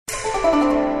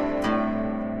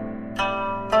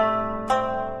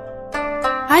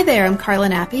Hi there, I'm Carla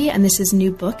Nappi, and this is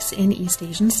New Books in East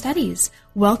Asian Studies.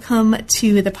 Welcome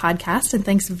to the podcast, and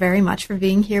thanks very much for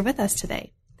being here with us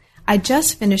today. I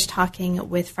just finished talking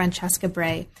with Francesca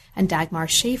Bray and Dagmar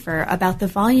Schafer about the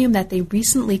volume that they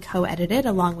recently co-edited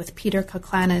along with Peter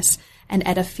Coclanis and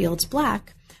Edda Fields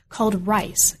Black called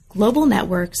Rice, Global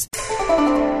Networks.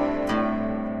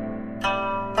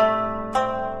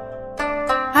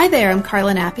 Hi there, I'm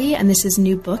Carla Nappi, and this is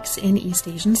New Books in East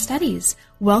Asian Studies.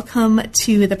 Welcome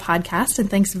to the podcast, and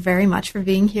thanks very much for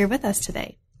being here with us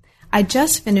today. I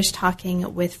just finished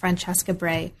talking with Francesca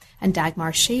Bray and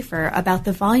Dagmar Schafer about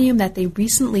the volume that they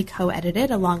recently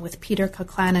co-edited along with Peter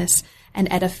Coclanis and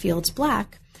Edda Fields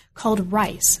Black called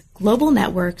Rice, Global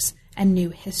Networks and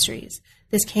New Histories.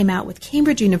 This came out with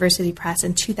Cambridge University Press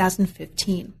in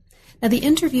 2015. Now, the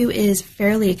interview is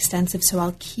fairly extensive, so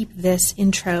I'll keep this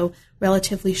intro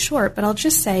relatively short, but I'll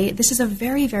just say this is a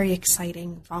very, very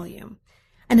exciting volume.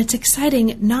 And it's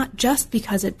exciting not just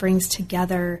because it brings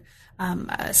together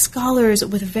scholars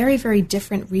with very, very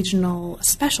different regional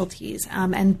specialties.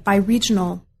 And by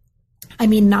regional, I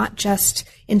mean not just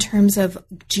in terms of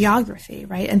geography,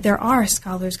 right? And there are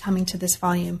scholars coming to this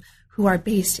volume who are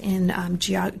based in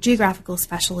geographical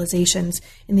specializations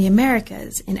in the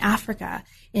Americas, in Africa,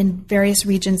 in various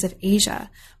regions of Asia.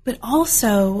 But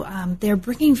also, they're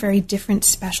bringing very different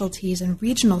specialties and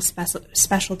regional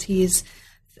specialties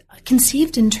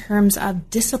conceived in terms of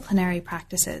disciplinary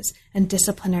practices and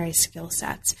disciplinary skill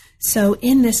sets. So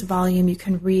in this volume, you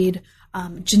can read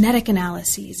genetic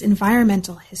analyses,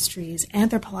 environmental histories,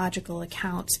 anthropological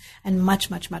accounts, and much,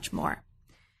 much, much more.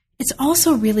 It's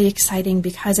also really exciting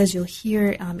because, as you'll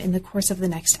hear in the course of the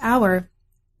next hour,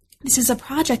 this is a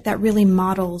project that really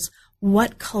models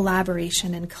what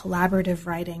collaboration and collaborative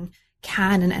writing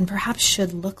can and perhaps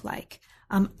should look like.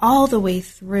 All the way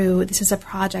through, this is a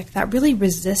project that really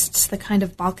resists the kind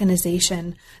of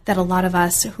balkanization that a lot of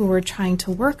us who are trying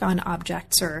to work on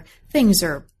objects or things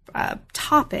or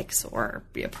topics or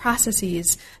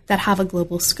processes that have a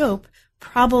global scope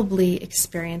probably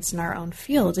experience in our own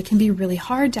fields. It can be really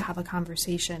hard to have a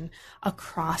conversation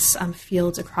across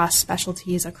fields, across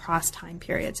specialties, across time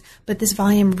periods. But this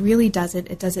volume really does it.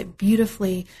 It does it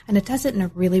beautifully, and it does it in a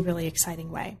really, really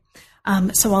exciting way.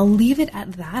 So I'll leave it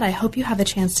at that. I hope you have a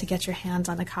chance to get your hands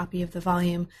on a copy of the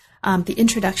volume. The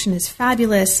introduction is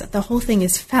fabulous. The whole thing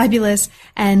is fabulous.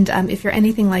 And if you're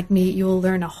anything like me, you will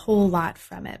learn a whole lot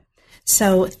from it.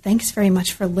 So thanks very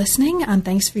much for listening.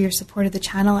 Thanks for your support of the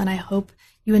channel, and I hope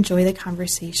you enjoy the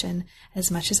conversation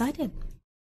as much as I did.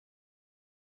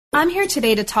 I'm here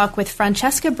today to talk with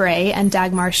Francesca Bray and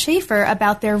Dagmar Schafer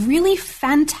about their really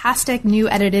fantastic new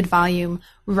edited volume,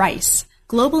 Rice,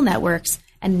 Global Networks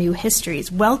and New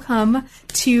Histories. Welcome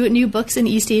to New Books in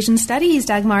East Asian Studies,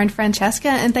 Dagmar and Francesca,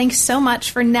 and thanks so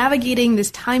much for navigating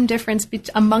this time difference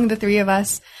among the three of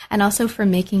us, and also for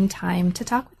making time to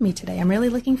talk with me today. I'm really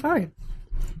looking forward.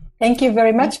 Thank you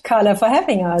very much, Carla, for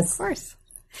having us. Of course.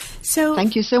 So,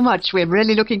 thank you so much. We're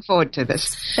really looking forward to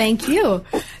this. Thank you.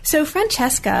 So,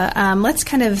 Francesca, let's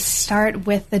kind of start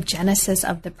with the genesis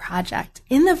of the project.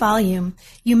 In the volume,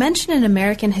 you mentioned an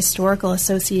American Historical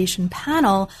Association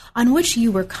panel on which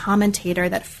you were commentator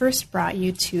that first brought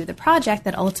you to the project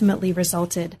that ultimately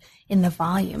resulted in the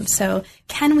volume. So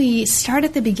can we start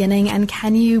at the beginning, and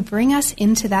can you bring us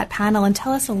into that panel and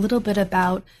tell us a little bit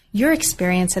about your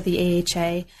experience at the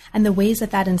AHA and the ways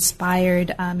that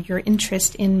inspired your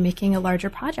interest in making a larger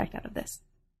project out of this?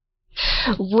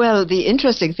 Well, the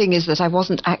interesting thing is that I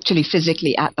wasn't actually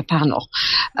physically at the panel.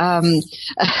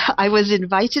 I was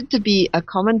invited to be a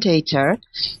commentator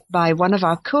by one of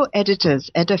our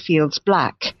co-editors, Edda Fields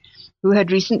Black, who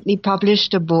had recently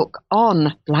published a book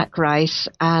on black rice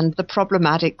and the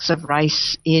problematics of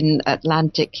rice in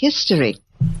Atlantic history.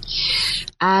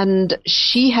 And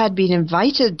she had been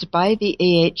invited by the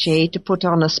AHA to put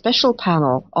on a special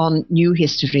panel on new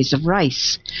histories of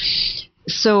rice.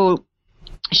 So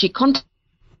she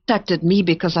contacted me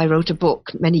because I wrote a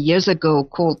book many years ago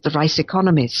called The Rice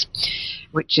Economies,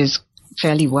 which is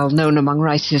fairly well known among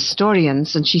rice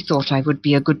historians, and she thought I would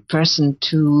be a good person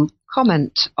to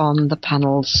comment on the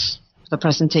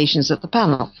presentations at the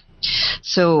panel.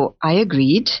 So I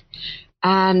agreed,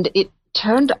 and it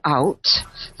turned out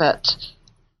that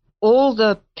all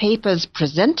the papers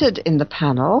presented in the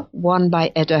panel, one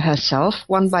by Edda herself,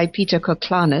 one by Peter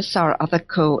Coclanis, our other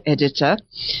co-editor,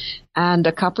 and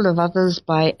a couple of others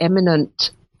by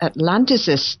eminent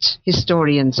Atlanticist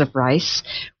historians of rice,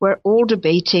 were all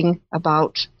debating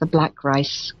about the black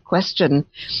rice question,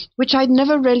 which I'd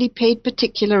never really paid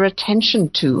particular attention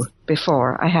to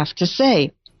before, I have to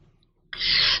say.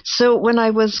 So when I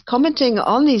was commenting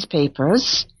on these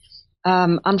papers,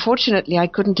 Unfortunately, I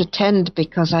couldn't attend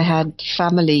because I had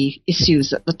family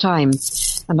issues at the time,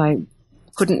 and I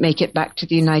couldn't make it back to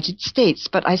the United States.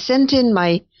 But I sent in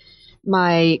my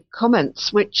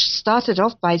comments, which started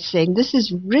off by saying, this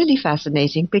is really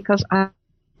fascinating because I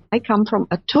come from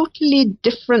a totally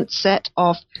different set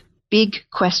of big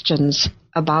questions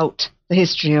about the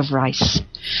history of rice.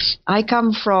 I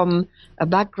come from a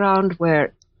background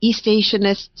where East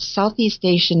Asianists, Southeast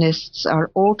Asianists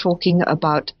are all talking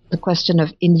about the question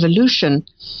of involution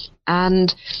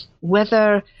and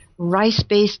whether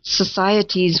rice-based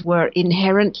societies were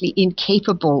inherently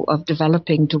incapable of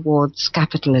developing towards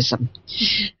capitalism.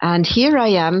 And here I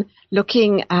am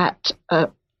looking at a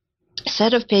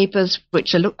set of papers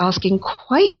which are asking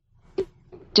quite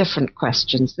different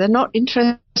questions. They're not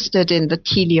interested in the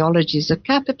teleologies of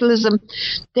capitalism.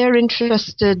 They're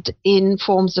interested in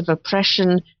forms of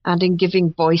oppression and in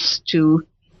giving voice to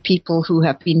people who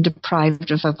have been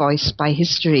deprived of a voice by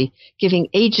history, giving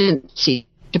agency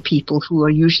to people who are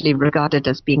usually regarded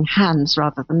as being hands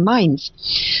rather than minds.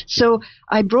 So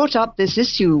I brought up this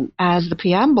issue as the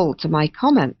preamble to my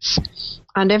comments,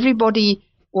 and everybody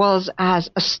was as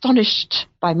astonished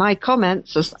by my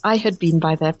comments as I had been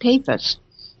by their papers.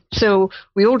 So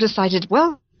we all decided,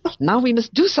 well, now we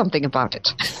must do something about it.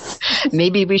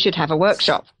 Maybe we should have a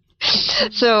workshop.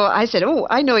 So I said,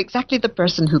 I know exactly the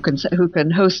person who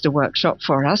can host a workshop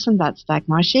for us, and that's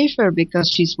Dagmar Schafer, because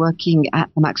she's working at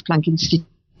the Max Planck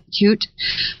Institute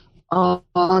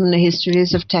on the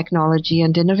histories of technology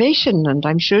and innovation, and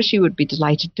I'm sure she would be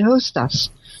delighted to host us.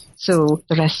 So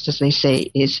the rest, as they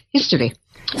say, is history.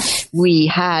 We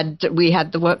had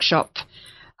the workshop,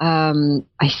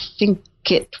 I think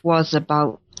it was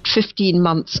about 15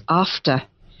 months after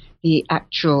the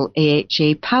actual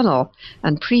AHA panel.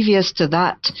 And previous to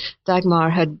that, Dagmar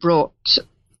had brought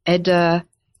Edda,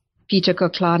 Peter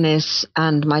Coclanis,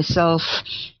 and myself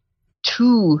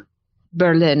to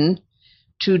Berlin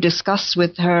to discuss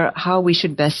with her how we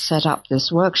should best set up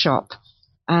this workshop.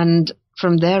 And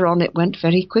from there on, it went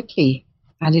very quickly,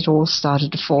 and it all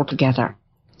started to fall together.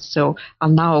 So I'll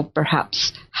now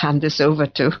perhaps hand this over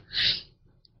to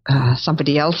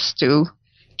somebody else to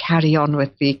carry on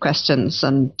with the questions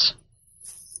and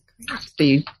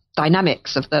the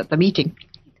dynamics of the meeting.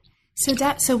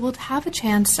 So we'll have a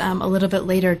chance a little bit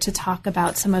later to talk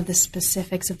about some of the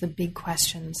specifics of the big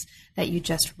questions that you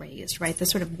just raised, right? The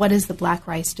sort of what is the black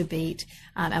rice debate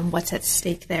and what's at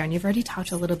stake there. And you've already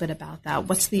talked a little bit about that.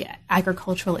 What's the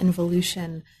agricultural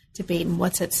involution debate and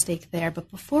what's at stake there?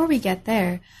 But before we get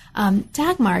there,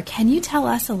 Dagmar, can you tell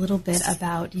us a little bit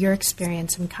about your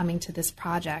experience in coming to this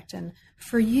project? And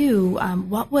for you,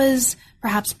 what was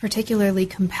perhaps particularly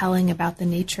compelling about the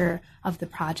nature of the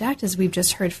project, as we've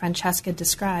just heard Francesca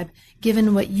describe,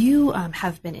 given what you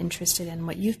have been interested in,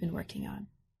 what you've been working on?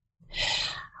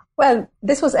 Well,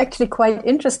 this was actually quite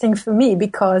interesting for me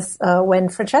because when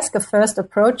Francesca first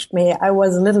approached me, I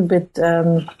was a little bit,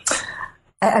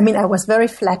 I was very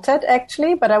flattered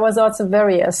actually, but I was also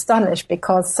very astonished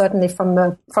because certainly from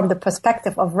the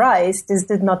perspective of rice, this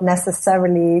did not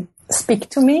necessarily speak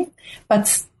to me.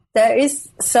 But there is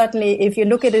certainly, if you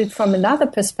look at it from another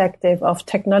perspective of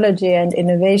technology and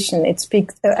innovation, it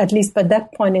speaks, at least by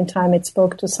that point in time, it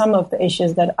spoke to some of the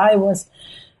issues that I was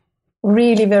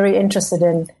really very interested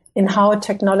in how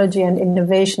technology and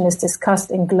innovation is discussed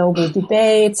in global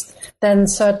debates. Then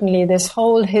certainly this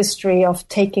whole history of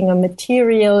taking a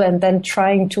material and then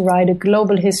trying to write a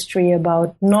global history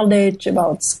about knowledge,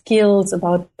 about skills,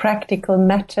 about practical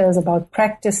matters, about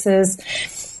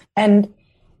practices. And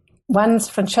once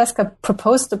Francesca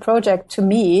proposed the project to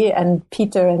me and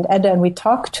Peter and Edda, and we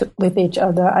talked with each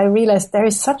other, I realized there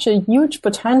is such a huge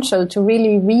potential to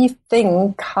really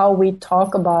rethink how we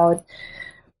talk about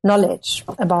knowledge,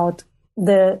 about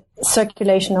the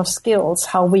circulation of skills,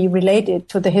 how we relate it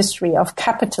to the history of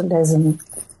capitalism,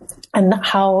 and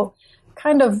how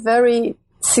kind of very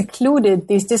secluded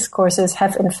these discourses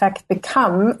have in fact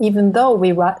become, even though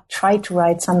we try to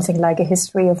write something like a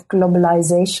history of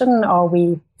globalization, or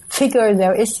we figure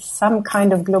there is some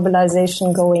kind of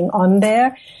globalization going on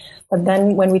there. But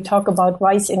then when we talk about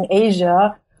rice in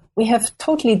Asia, we have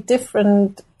totally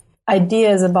different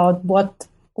ideas about what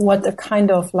a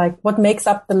kind of like what makes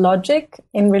up the logic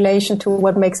in relation to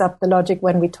what makes up the logic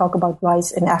when we talk about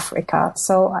rice in Africa.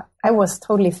 So I was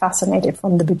totally fascinated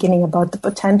from the beginning about the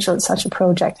potential such a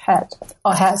project had,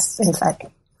 or has, in fact.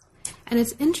 And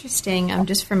it's interesting,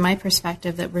 just from my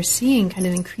perspective, that we're seeing kind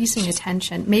of increasing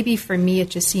attention. Maybe for me, it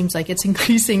just seems like it's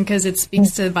increasing because it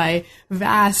speaks to my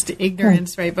vast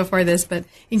ignorance right before this, but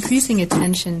increasing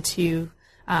attention to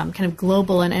kind of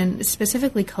global and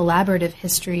specifically collaborative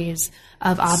histories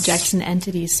of objects and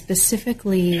entities,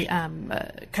 specifically kind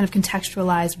of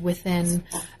contextualized within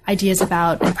ideas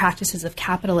about and practices of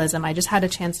capitalism. I just had a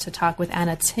chance to talk with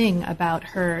Anna Tsing about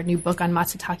her new book on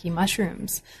matsutake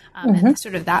mushrooms and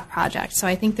sort of that project. So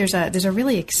I think there's a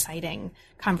really exciting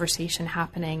conversation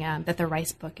happening that the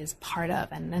Rice book is part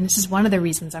of, and this is one of the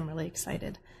reasons I'm really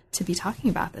excited to be talking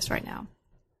about this right now.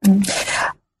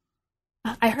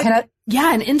 I heard,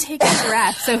 an intake of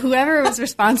breath. So whoever was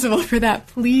responsible for that,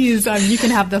 please, you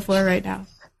can have the floor right now.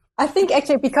 I think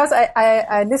actually because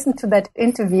I listened to that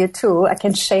interview too, I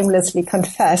can shamelessly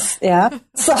confess. Yeah.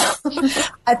 So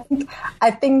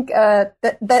I think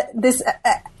that this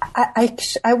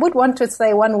I would want to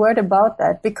say one word about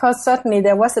that, because certainly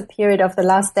there was a period of the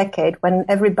last decade when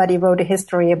everybody wrote a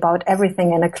history about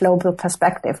everything in a global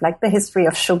perspective, like the history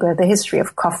of sugar, the history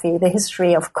of coffee, the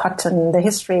history of cotton, the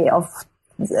history of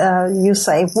you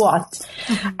say what,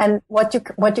 and what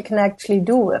you can actually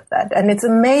do with that. And it's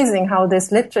amazing how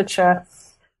this literature,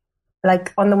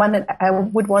 like on the one hand, I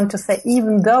would want to say,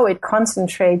 even though it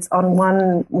concentrates on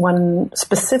one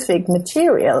specific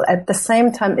material, at the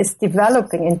same time is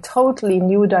developing in totally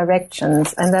new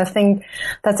directions. And I think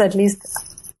that's, at least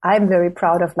I'm very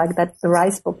proud of, like, that the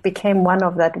Rice book became one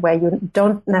of that, where you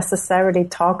don't necessarily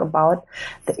talk about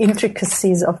the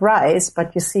intricacies of rice,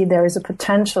 but you see there is a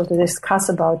potential to discuss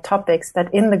about topics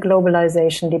that in the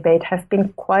globalization debate have been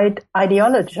quite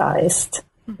ideologized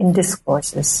in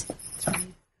discourses.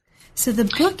 So the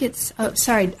book,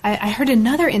 I heard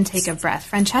another intake of breath.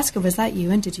 Francesca, was that you?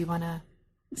 And did you want to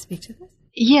speak to this?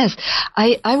 Yes,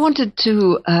 I wanted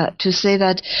to say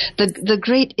that the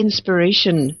great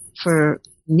inspiration for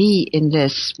me in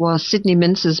this was Sidney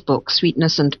Mintz's book,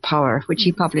 Sweetness and Power, which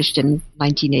he published in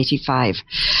 1985,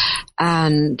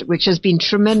 and which has been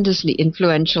tremendously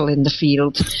influential in the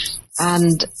field.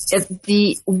 And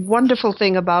the wonderful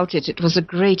thing about it was a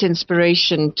great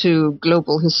inspiration to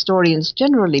global historians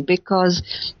generally, because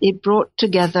it brought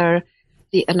together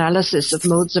the analysis of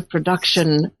modes of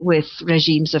production with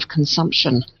regimes of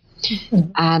consumption.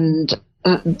 And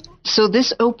so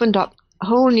this opened up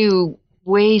whole new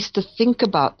ways to think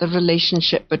about the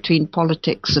relationship between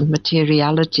politics and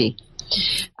materiality.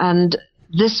 And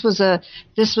this was a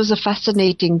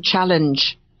fascinating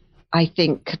challenge, I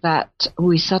think, that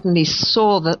we suddenly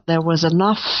saw that there was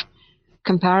enough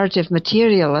comparative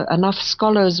material, enough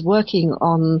scholars working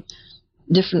on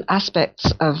different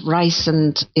aspects of rice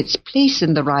and its place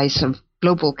in the rise of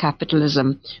global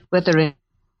capitalism, whether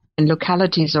in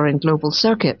localities or in global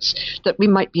circuits, that we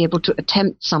might be able to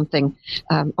attempt something.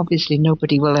 Obviously,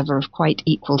 nobody will ever quite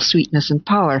equal Sweetness and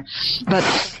Power, but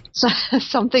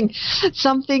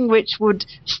something which would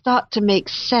start to make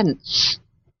sense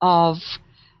of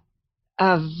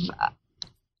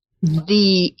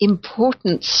the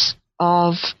importance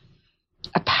of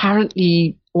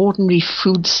apparently ordinary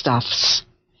foodstuffs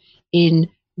in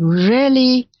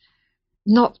really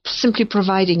not simply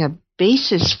providing a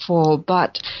basis for,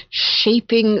 but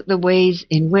shaping the ways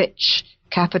in which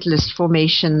capitalist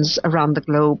formations around the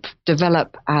globe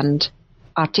develop and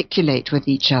articulate with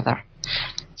each other.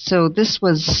 So this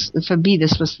was, for me,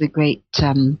 this was the great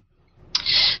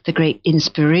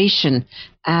inspiration.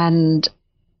 And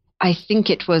I think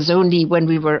it was only when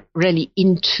we were really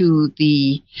into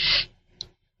the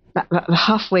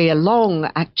halfway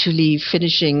along actually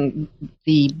finishing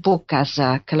the book as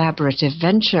a collaborative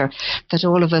venture that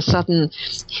all of a sudden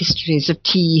histories of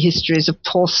tea, histories of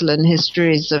porcelain,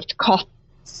 histories of cotton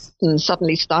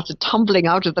suddenly started tumbling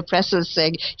out of the presses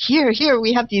saying, here,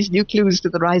 we have these new clues to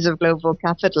the rise of global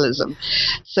capitalism.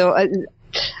 So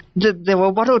there were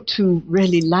one or two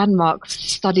really landmark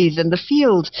studies in the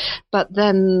field, but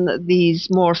then these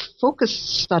more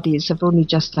focused studies have only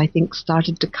just, I think,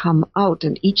 started to come out,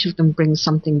 and each of them brings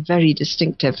something very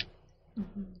distinctive.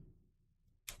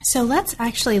 So let's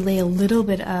actually lay a little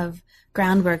bit of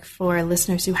groundwork for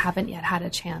listeners who haven't yet had a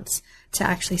chance to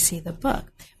actually see the book.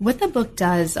 What the book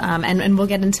does, and we'll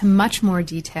get into much more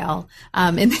detail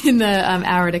in the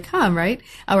hour to come, right?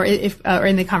 Or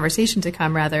in the conversation to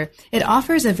come, rather. It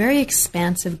offers a very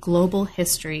expansive global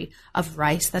history of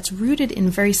rice that's rooted in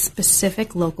very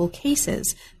specific local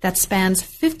cases that spans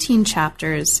 15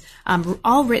 chapters,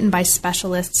 all written by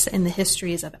specialists in the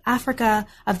histories of Africa,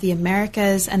 of the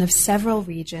Americas, and of several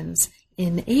regions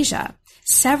in Asia.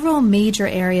 Several major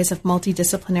areas of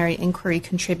multidisciplinary inquiry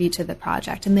contribute to the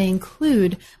project, and they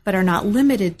include, but are not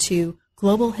limited to,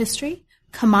 global history,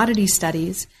 commodity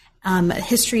studies,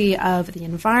 history of the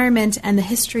environment, and the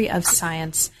history of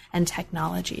science and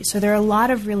technology. So there are a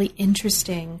lot of really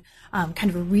interesting kind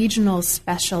of regional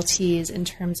specialties in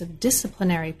terms of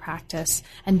disciplinary practice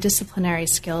and disciplinary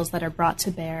skills that are brought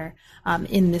to bear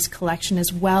in this collection,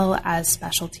 as well as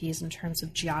specialties in terms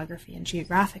of geography and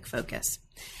geographic focus.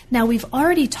 Now, we've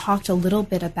already talked a little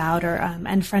bit about,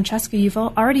 and Francesca, you've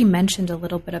already mentioned a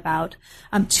little bit about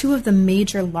two of the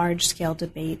major large-scale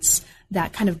debates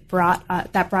that kind of brought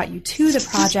you to the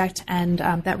project and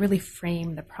that really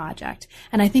framed the project.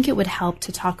 And I think it would help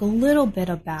to talk a little bit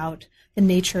about the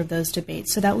nature of those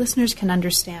debates so that listeners can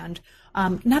understand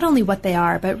not only what they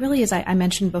are, but really, as I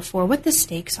mentioned before, what the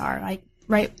stakes are, like,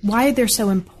 right? Why they're so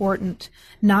important,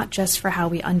 not just for how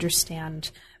we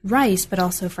understand rice, but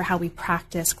also for how we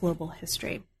practice global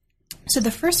history. So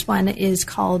the first one is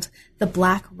called the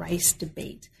Black Rice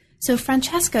Debate. So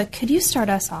Francesca, could you start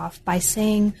us off by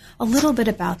saying a little bit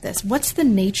about this? What's the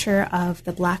nature of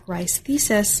the Black Rice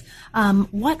thesis?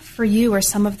 What for you are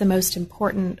some of the most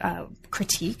important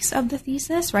critiques of the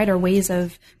thesis, right, or ways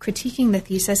of critiquing the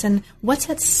thesis, and what's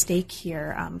at stake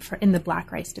here in the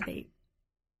Black Rice Debate?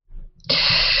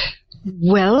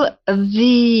 Well,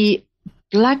 the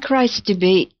Black Rice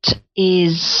Debate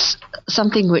is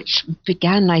something which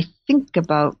began, I think,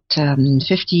 about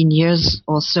 15 years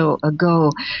or so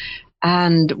ago,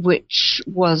 and which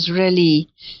was really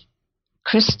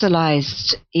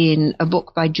crystallized in a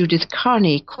book by Judith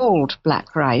Carney called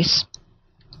Black Rice.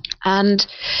 And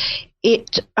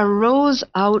it arose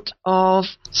out of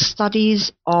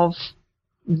studies of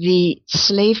the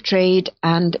slave trade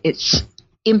and its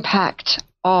impact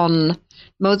on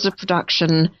modes of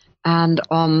production and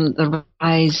on the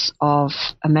rise of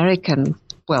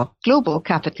global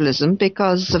capitalism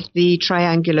because of the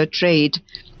triangular trade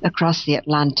across the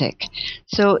Atlantic.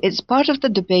 So it's part of the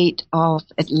debate of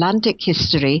Atlantic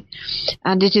history,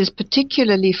 and it is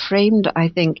particularly framed, I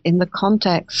think, in the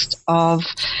context of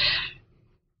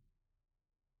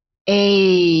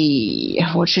a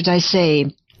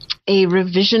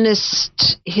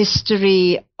revisionist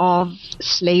history of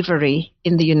slavery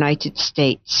in the United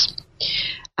States.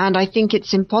 And I think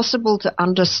it's impossible to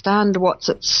understand what's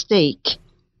at stake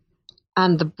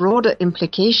and the broader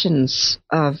implications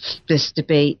of this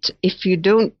debate if you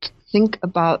don't think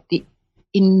about the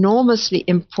enormously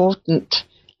important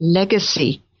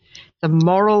legacy, the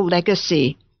moral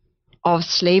legacy of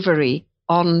slavery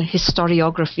on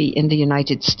historiography in the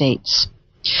United States.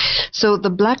 So the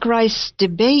Black Rice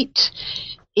Debate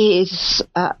is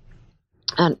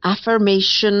an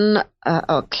affirmation,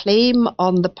 a claim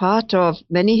on the part of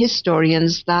many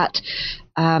historians that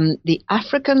the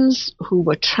Africans who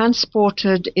were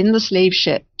transported in the slave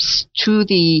ships to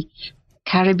the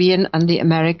Caribbean and the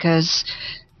Americas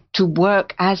to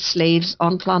work as slaves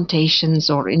on plantations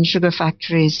or in sugar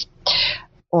factories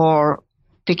or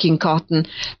picking cotton,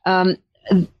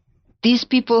 these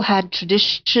people had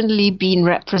traditionally been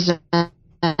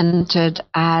represented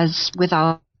as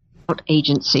without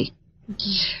agency.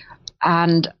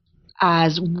 And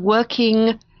as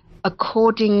working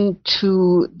according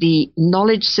to the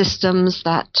knowledge systems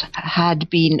that had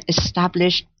been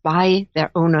established by their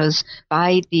owners,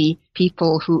 by the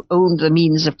people who owned the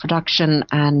means of production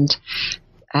and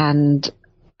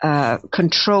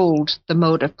controlled the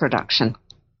mode of production.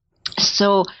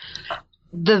 So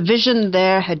the vision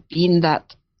there had been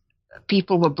that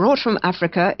people were brought from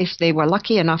Africa. If they were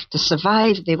lucky enough to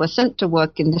survive, they were sent to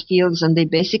work in the fields, and they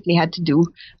basically had to do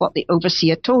what the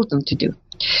overseer told them to do.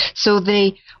 So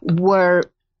they were,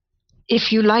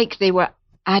 if you like, they were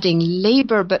adding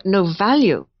labor but no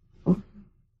value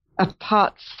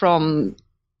apart from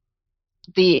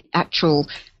the actual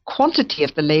quantity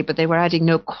of the labor. They were adding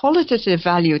no qualitative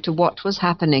value to what was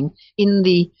happening in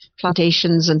the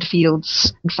plantations and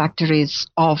fields and factories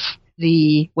of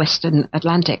the Western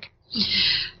Atlantic.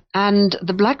 And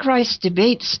the Black Rice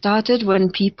Debate started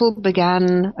when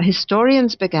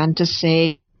historians began to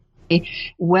say,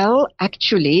 well,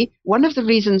 actually, one of the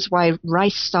reasons why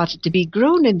rice started to be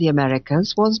grown in the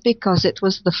Americas was because it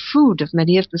was the food of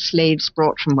many of the slaves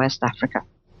brought from West Africa.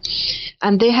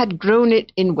 And they had grown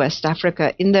it in West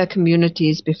Africa in their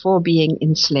communities before being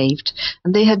enslaved.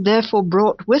 And they had therefore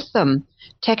brought with them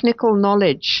technical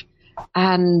knowledge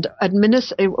and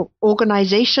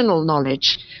organizational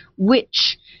knowledge,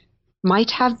 which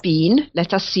might have been,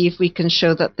 let us see if we can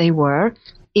show that they were,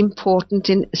 important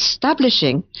in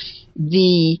establishing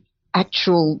the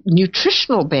actual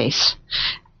nutritional base,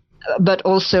 but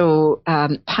also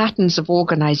patterns of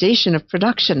organization of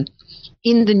production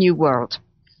in the New World.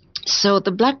 So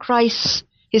the Black Rice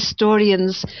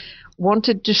historians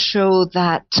wanted to show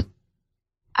that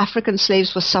African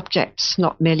slaves were subjects,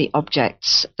 not merely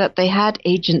objects, that they had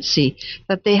agency,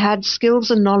 that they had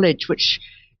skills and knowledge which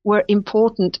were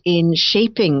important in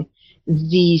shaping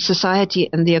the society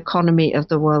and the economy of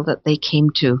the world that they came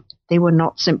to. They were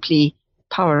not simply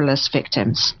powerless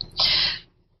victims.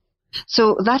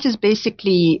 So that is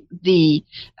basically the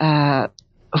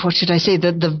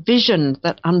the vision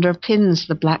that underpins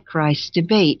the black rice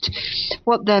debate.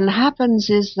 What then happens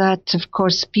is that, of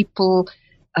course,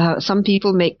 some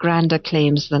people make grander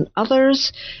claims than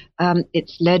others.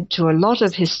 It's led to a lot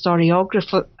of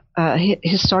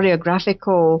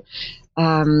historiographical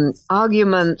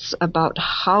arguments about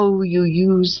how you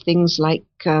use things like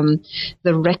the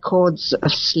records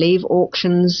of slave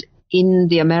auctions in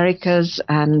the Americas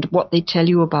and what they tell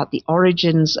you about the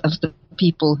origins of the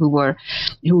people who were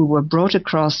brought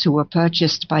across, who were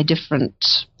purchased by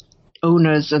different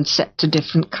owners and set to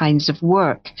different kinds of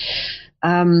work.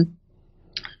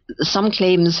 Some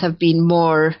claims have been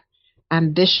more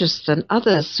ambitious than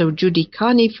others. So Judy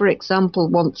Carney, for example,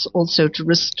 wants also to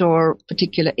restore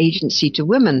particular agency to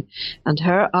women. And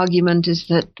her argument is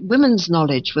that women's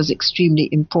knowledge was extremely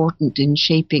important in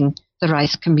shaping the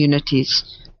rice communities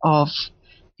of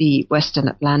the Western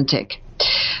Atlantic.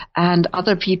 And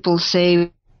other people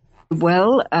say,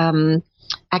 well,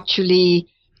 actually,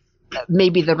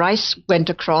 maybe the rice went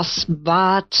across,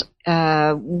 but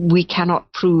we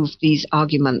cannot prove these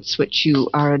arguments which you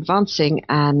are advancing,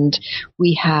 and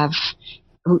we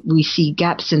see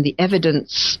gaps in the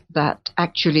evidence that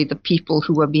actually the people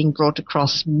who were being brought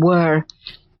across were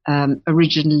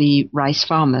originally rice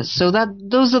farmers. So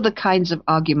those are the kinds of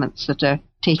arguments that are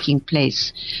taking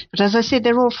place. But as I say,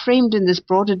 they're all framed in this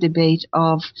broader debate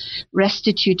of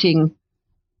restituting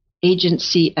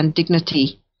agency and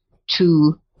dignity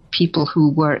to people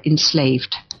who were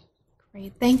enslaved.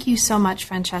 Great. Thank you so much,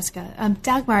 Francesca.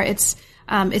 Dagmar, it's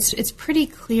pretty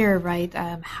clear, right,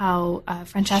 how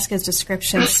Francesca's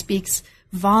description speaks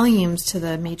volumes to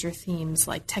the major themes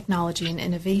like technology and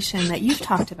innovation that you've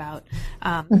talked about,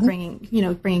 bringing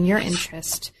your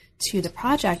interest to the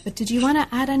project. But did you want to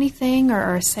add anything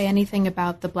or say anything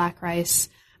about the black rice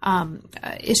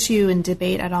issue and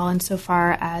debate at all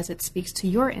insofar as it speaks to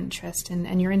your interest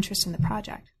and your interest in the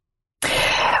project?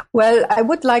 Well, I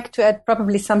would like to add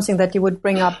probably something that you would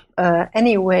bring up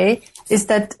anyway, is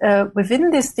that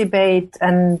within this debate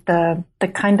and the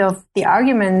kind of the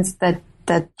arguments that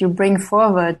you bring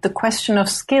forward, the question of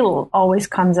skill always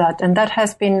comes out. And that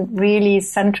has been really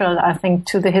central, I think,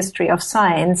 to the history of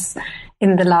science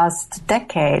in the last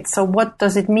decade. So what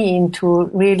does it mean to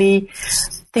really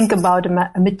think about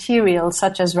a material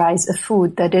such as rice, a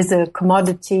food that is a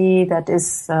commodity, that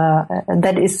is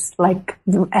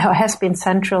has been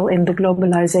central in the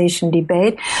globalization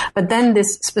debate. But then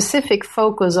this specific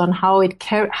focus on how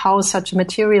such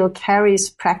material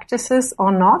carries practices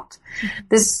or not.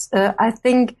 This, I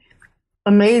think,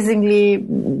 amazingly,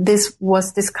 this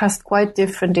was discussed quite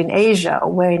different in Asia,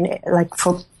 where,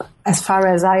 as far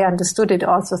as I understood it,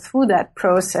 also through that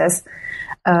process,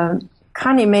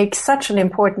 Carney makes such an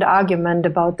important argument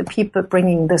about the people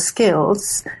bringing the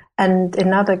skills, and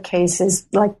in other cases,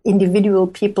 like individual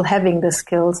people having the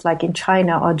skills, like in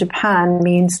China or Japan,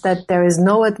 means that there is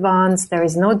no advance, there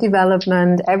is no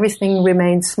development, everything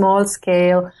remains small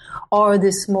scale, or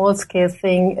this small scale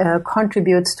thing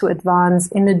contributes to advance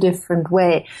in a different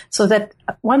way. So that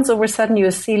once over a sudden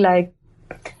you see like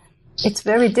it's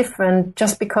very different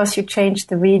just because you change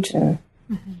the region.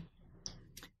 Mm-hmm.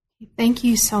 Thank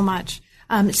you so much.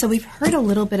 So we've heard a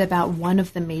little bit about one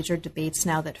of the major debates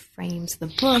now that frames the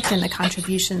book and the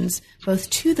contributions both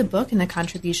to the book and the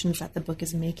contributions that the book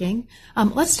is making.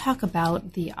 Let's talk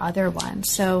about the other one.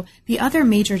 So the other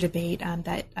major debate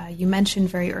that you mentioned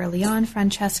very early on,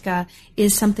 Francesca,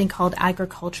 is something called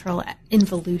agricultural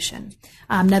involution.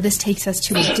 Now this takes us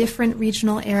to a different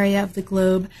regional area of the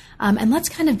globe, and let's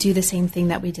kind of do the same thing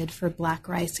that we did for black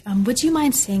rice. Would you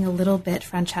mind saying a little bit,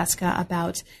 Francesca,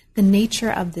 about the nature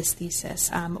of this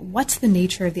thesis? What's the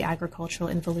nature of the agricultural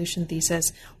involution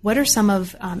thesis? What are some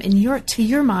of, to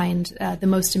your mind, the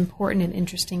most important and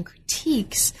interesting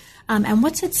critiques? And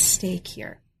what's at stake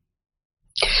here?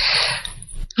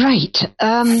 Right.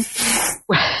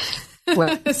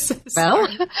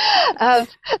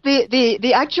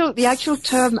 The actual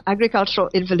term agricultural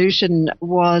involution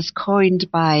was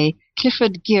coined by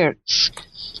Clifford Geertz.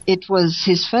 It was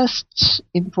his first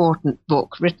important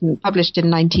book, published in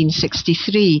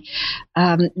 1963,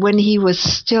 when he was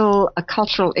still a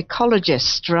cultural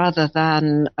ecologist rather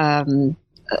than,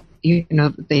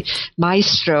 the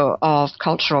maestro of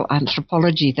cultural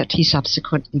anthropology that he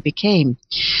subsequently became.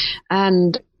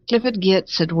 And Clifford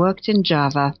Geertz had worked in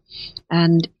Java,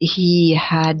 and he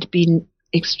had been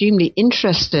extremely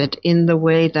interested in the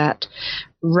way that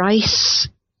rice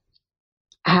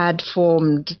had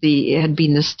been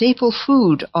the staple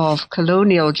food of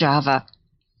colonial Java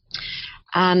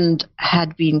and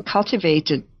had been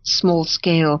cultivated small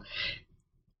scale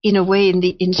in a way in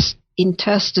the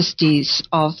interstices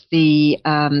of the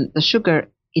sugar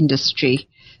industry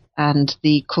and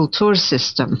the culture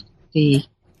system, the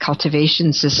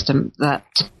cultivation system that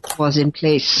was in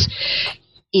place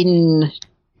in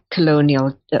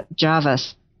colonial Java,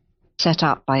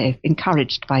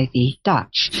 encouraged by the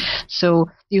Dutch.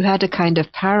 So you had a kind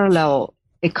of parallel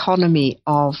economy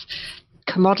of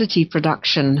commodity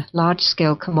production,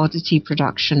 large-scale commodity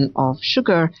production of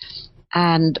sugar,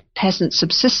 and peasant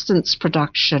subsistence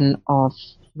production of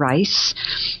rice.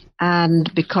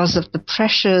 And because of the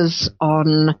pressures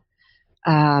on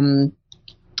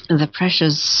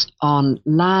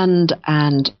land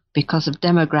and because of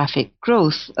demographic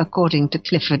growth, according to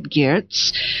Clifford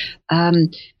Geertz,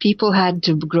 people had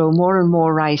to grow more and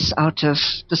more rice out of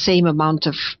the same amount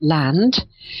of land.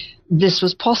 This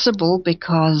was possible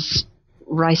because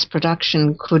rice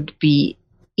production could be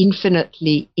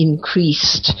infinitely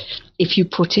increased if you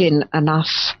put in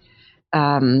enough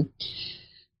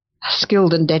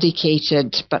skilled and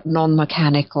dedicated but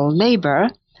non-mechanical labor.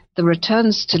 The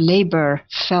returns to labor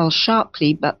fell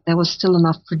sharply, but there was still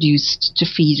enough produced to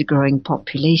feed a growing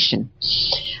population.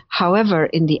 However,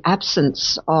 in the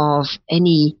absence of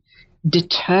any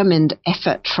determined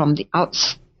effort from the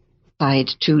outside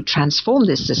to transform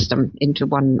this system into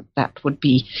one that would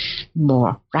be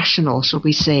more rational, shall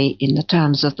we say, in the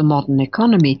terms of the modern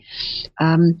economy,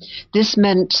 this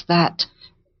meant that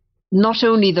not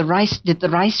only did the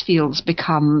rice fields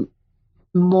become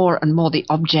more and more the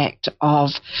object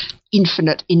of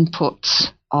infinite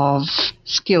inputs of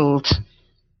skilled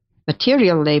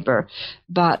material labor,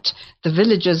 but the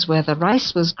villages where the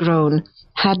rice was grown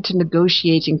had to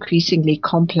negotiate increasingly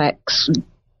complex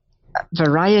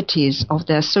varieties of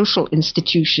their social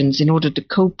institutions in order to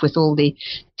cope with all the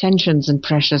tensions and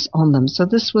pressures on them. So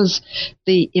this was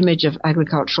the image of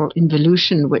agricultural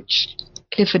involution which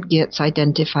Clifford Geertz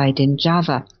identified in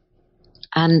Java.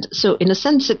 And so, in a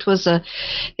sense, it was a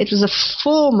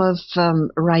form of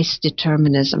rice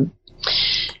determinism.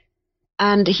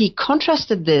 And he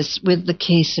contrasted this with the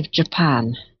case of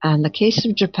Japan. And the case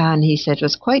of Japan, he said,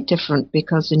 was quite different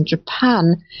because in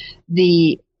Japan,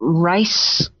 the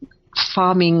rice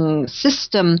farming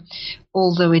system,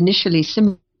 although initially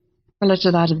similar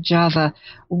to that of Java,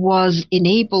 was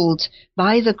enabled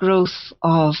by the growth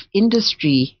of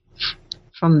industry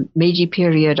from Meiji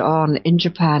period on in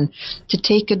Japan to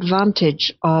take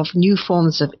advantage of new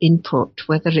forms of input,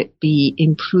 whether it be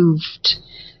improved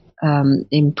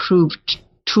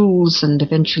tools and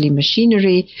eventually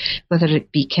machinery, whether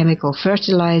it be chemical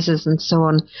fertilizers and so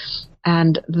on.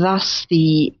 And thus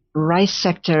the rice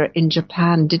sector in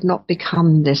Japan did not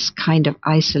become this kind of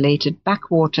isolated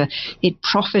backwater. It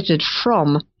profited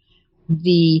from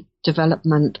the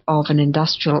development of an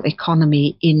industrial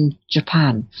economy in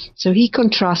Japan. So he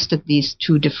contrasted these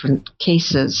two different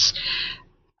cases.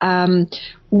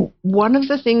 One of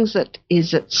the things that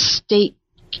is at stake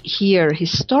here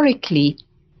historically,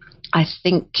 I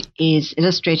think, is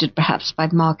illustrated perhaps by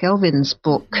Mark Elvin's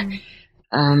book,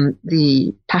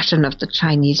 The Pattern of the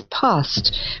Chinese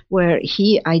Past, where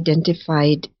he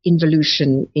identified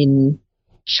involution in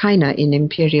China, in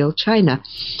imperial China,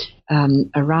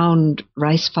 around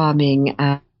rice farming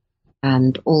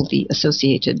and all the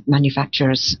associated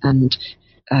manufacturers and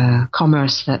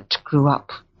commerce that grew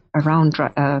up around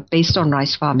based on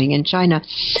rice farming in China.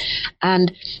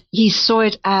 And he saw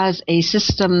it as a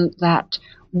system that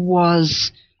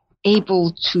was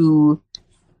able to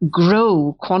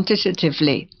grow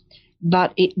quantitatively,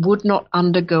 but it would not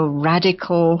undergo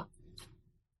radical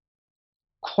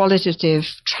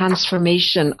qualitative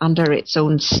transformation under its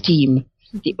own steam.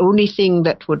 The only thing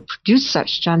that would produce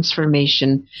such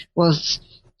transformation was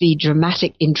the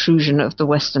dramatic intrusion of the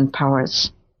Western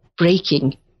powers,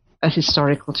 breaking a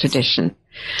historical tradition.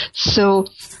 So,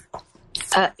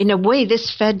 in a way, this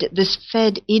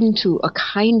fed into a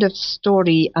kind of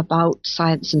story about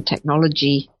science and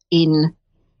technology in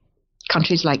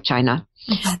countries like China,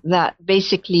 that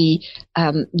basically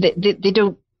they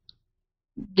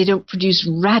don't produce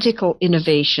radical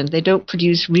innovation. They don't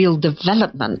produce real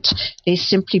development. They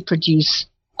simply produce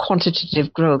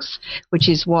quantitative growth, which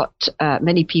is what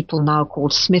many people now call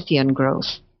Smithian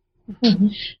growth. Mm-hmm.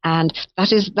 And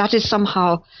that is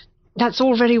somehow, that's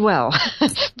all very well,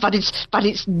 but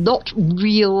it's not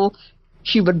real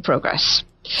human progress.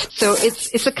 So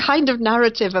it's a kind of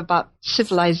narrative about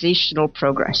civilizational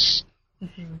progress,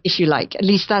 if you like. At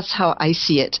least that's how I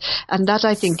see it. And that,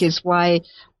 I think, is why,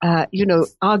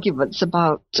 arguments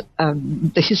about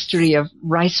the history of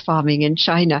rice farming in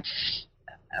China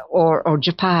or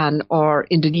Japan or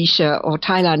Indonesia or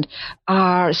Thailand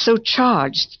are so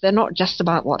charged. They're not just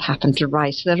about what happened to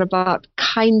rice. They're about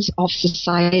kinds of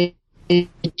society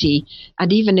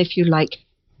and even, if you like,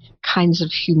 kinds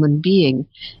of human being.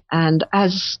 And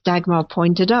as Dagmar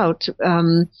pointed out,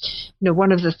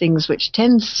 one of the things which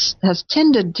has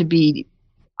tended to be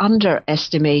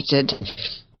underestimated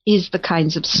is the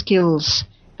kinds of skills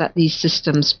that these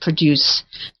systems produce.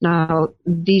 Now,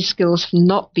 these skills have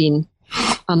not been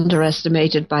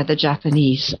underestimated by the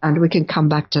Japanese, and we can come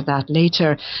back to that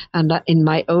later. And in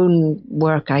my own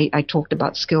work, I talked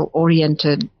about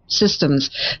skill-oriented systems,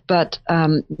 but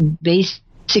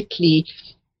basically,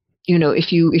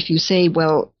 if you say,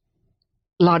 well,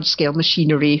 large-scale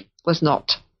machinery was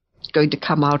not going to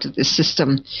come out of this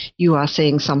system, you are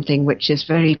saying something which is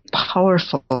very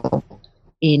powerful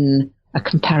in a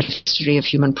comparative history of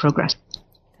human progress.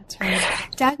 That's right.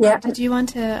 Dagmar, did you want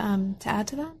to add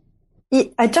to that?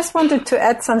 I just wanted to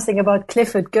add something about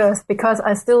Clifford Girth, because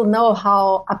I still know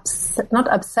how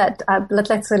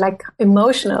let's say like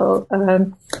emotional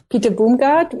Peter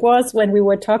Boomgaard was when we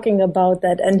were talking about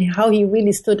that, and how he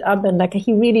really stood up and like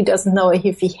he really doesn't know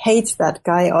if he hates that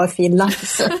guy or if he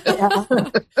loves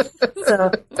it.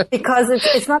 So because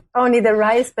it's not only the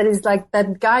rice, but it's like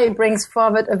that guy brings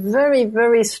forward a very,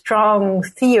 very strong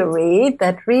theory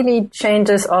that really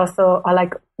changes also, or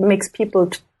like makes people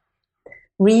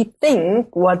rethink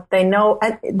what they know,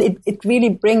 and it really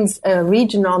brings a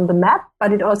region on the map,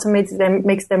 but it also makes them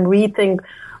rethink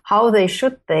how they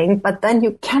should think. But then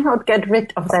you cannot get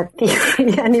rid of that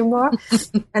theory anymore.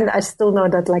 And I still know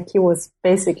that like he was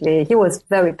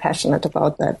very passionate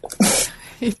about that.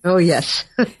 Oh yes.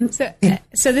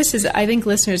 So this is, I think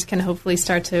listeners can hopefully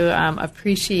start to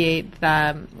appreciate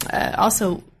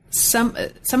also some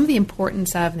of the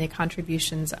importance of and the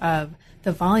contributions of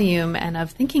the volume and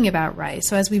of thinking about rice.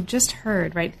 So as we've just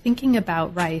heard, right, thinking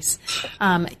about rice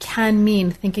can mean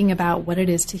thinking about what it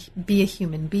is to be a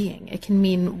human being. It can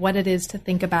mean what it is to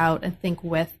think about and think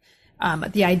with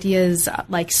the ideas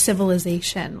like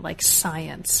civilization, like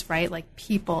science, right, like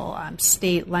people,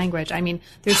 state, language. I mean,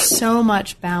 there's so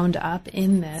much bound up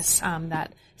in this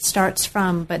that starts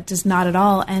from, but does not at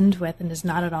all end with, and is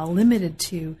not at all limited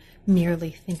to merely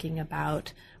thinking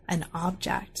about an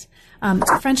object.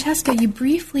 Francesca, you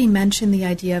briefly mentioned the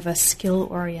idea of a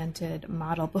skill-oriented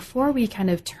model. Before we kind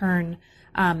of turn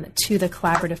to the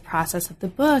collaborative process of the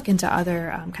book and to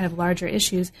other kind of larger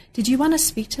issues, did you want to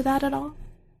speak to that at all?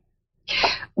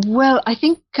 Well, I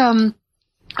think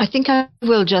I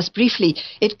will just briefly.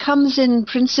 It comes in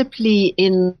principally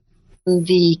in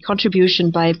the contribution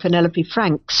by Penelope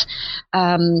Franks,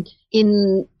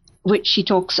 in which she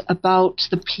talks about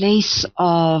the place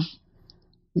of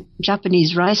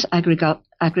Japanese rice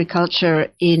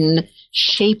agriculture in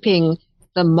shaping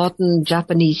the modern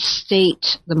Japanese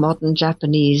state, the modern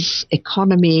Japanese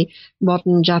economy,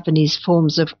 modern Japanese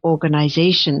forms of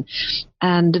organization.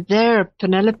 And there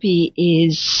Penelope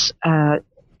is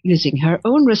using her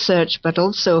own research, but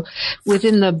also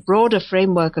within the broader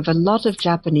framework of a lot of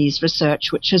Japanese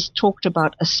research, which has talked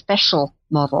about a special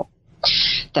model,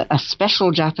 a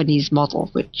special Japanese model,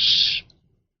 which,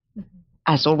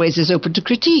 as always, is open to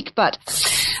critique. But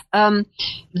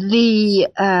the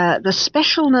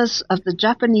specialness of the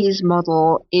Japanese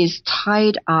model is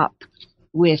tied up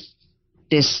with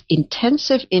this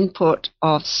intensive input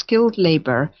of skilled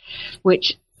labor,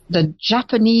 which the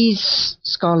Japanese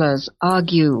scholars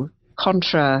argue,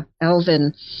 contra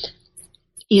Elvin,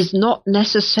 is not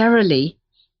necessarily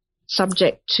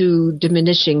subject to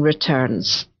diminishing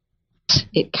returns.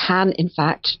 It can, in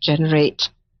fact, generate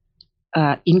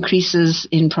increases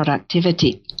in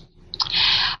productivity.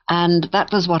 And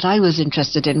that was what I was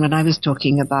interested in when I was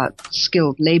talking about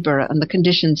skilled labor and the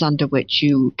conditions under which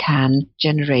you can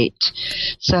generate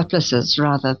surpluses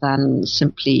rather than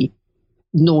simply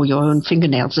gnaw your own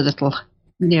fingernails a little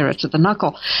nearer to the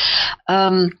knuckle.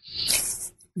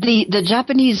 The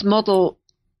Japanese model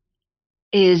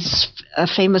is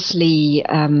famously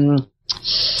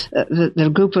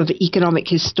the group of economic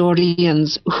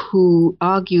historians who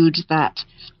argued that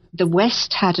the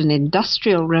West had an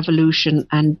industrial revolution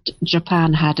and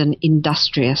Japan had an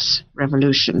industrious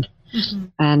revolution. Mm-hmm.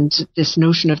 And this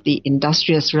notion of the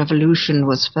industrious revolution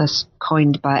was first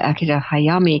coined by Akira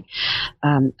Hayami,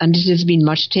 and it has been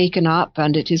much taken up,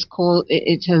 and it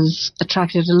has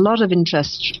attracted a lot of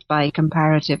interest by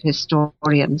comparative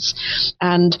historians.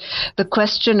 And the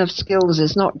question of skills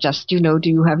is not just, do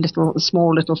you have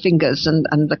small little fingers and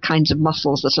the kinds of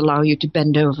muscles that allow you to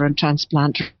bend over and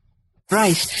transplant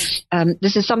rice.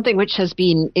 This is something which has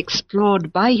been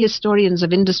explored by historians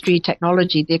of industry,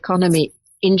 technology, the economy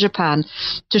in Japan,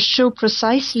 to show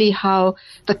precisely how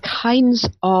the kinds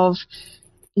of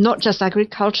not just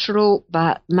agricultural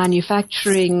but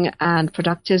manufacturing and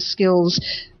productive skills,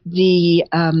 the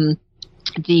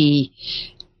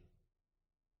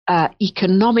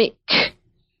economic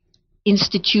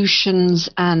institutions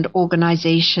and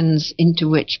organizations into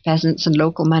which peasants and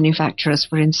local manufacturers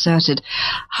were inserted,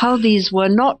 how these were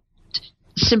not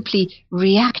simply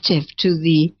reactive to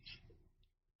the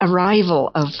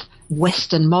arrival of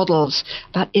Western models,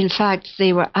 but in fact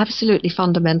they were absolutely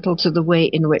fundamental to the way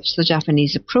in which the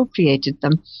Japanese appropriated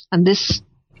them. And this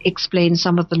explains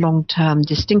some of the long-term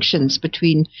distinctions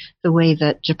between the way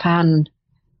that Japan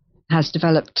has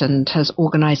developed and has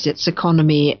organized its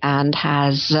economy and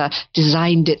has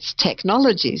designed its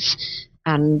technologies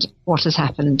and what has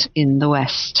happened in the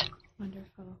West.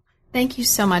 Wonderful. Thank you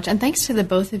so much. And thanks to the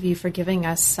both of you for giving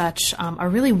us such a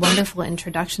really wonderful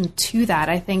introduction to that.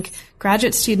 I think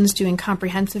graduate students doing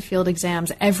comprehensive field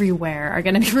exams everywhere are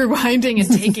going to be rewinding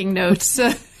and taking notes,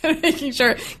 making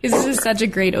sure, because this is such a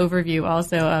great overview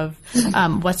also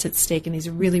of what's at stake in these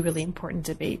really, really important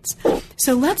debates.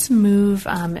 So let's move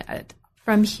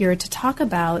from here to talk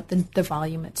about the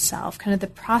volume itself, kind of the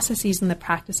processes and the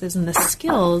practices and the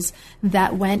skills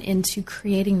that went into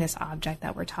creating this object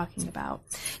that we're talking about.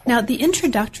 Now, the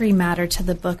introductory matter to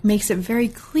the book makes it very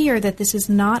clear that this is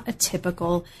not a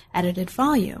typical edited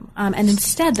volume. And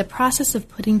instead, the process of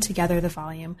putting together the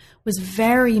volume was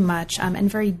very much and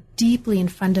very deeply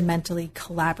and fundamentally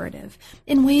collaborative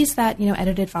in ways that,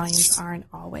 edited volumes aren't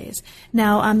always.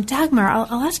 Now, Dagmar,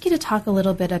 I'll ask you to talk a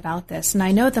little bit about this. And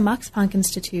I know the Max Planck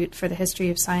Institute for the History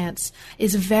of Science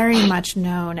is very much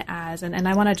known as, and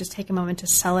I want to just take a moment to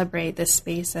celebrate this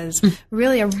space as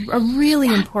really a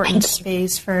really important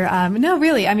space for,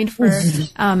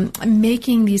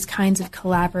 making these kinds of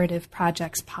collaborative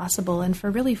projects possible and for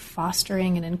really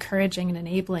fostering and encouraging and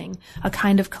enabling a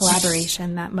kind of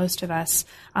collaboration that most of us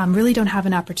really don't have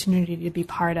an opportunity to be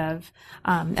part of.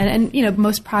 And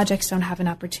most projects don't have an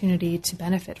opportunity to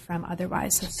benefit from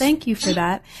otherwise. So thank you for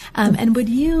that. And would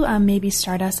you maybe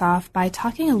start us off by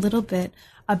talking a little bit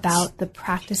about the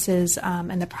practices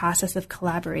and the process of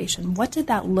collaboration? What did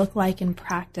that look like in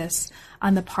practice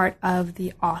on the part of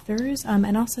the authors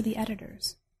and also the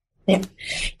editors?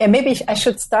 Yeah, maybe I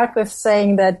should start with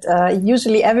saying that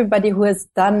usually everybody who has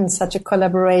done such a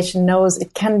collaboration knows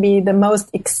it can be the most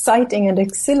exciting and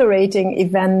exhilarating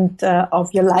event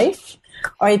of your life,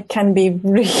 or it can be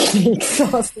really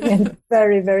exhausting and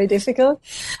very, very difficult.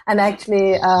 And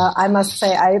actually, I must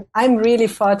say, I'm really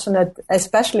fortunate,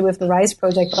 especially with the RISE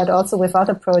project, but also with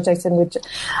other projects in which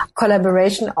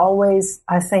collaboration always,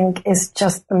 I think, is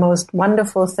just the most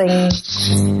wonderful thing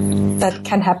that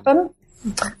can happen.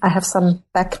 I have some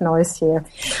back noise here.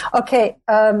 Okay.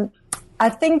 I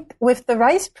think with the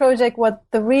RISE project, what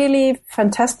the really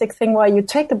fantastic thing was, you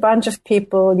take a bunch of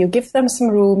people, you give them some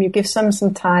room, you give them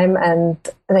some time, and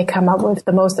they come up with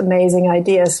the most amazing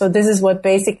ideas. So this is what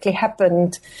basically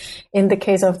happened in the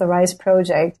case of the RISE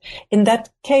project. In that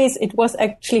case, it was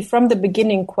actually from the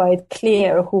beginning quite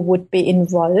clear who would be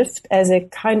involved as a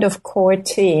kind of core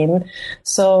team.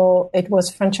 So it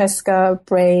was Francesca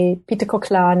Bray, Peter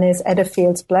Coclanis, Edda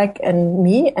Black, and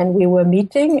me, and we were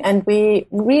meeting, and we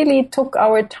really took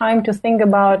our time to think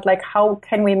about, like, how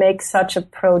can we make such a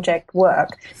project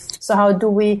work? So how do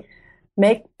we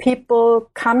make people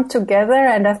come together?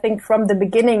 And I think from the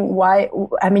beginning,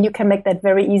 you can make that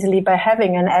very easily by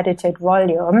having an edited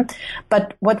volume.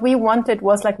 But what we wanted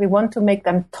was, we want to make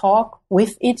them talk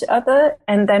with each other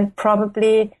and then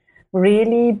probably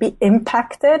really be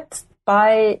impacted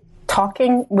by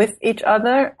talking with each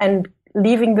other and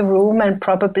leaving the room and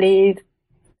probably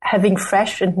having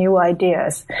fresh and new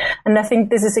ideas. And I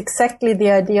think this is exactly the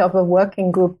idea of a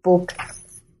working group book,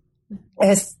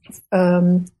 as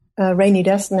Rainy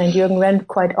Destin and Jürgen Wendt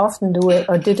quite often do it,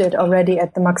 or did it already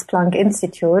at the Max Planck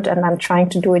Institute, and I'm trying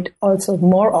to do it also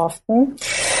more often,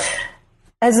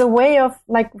 as a way of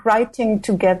writing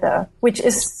together, which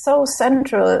is so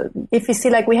central. If you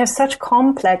see, we have such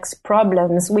complex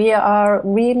problems, we are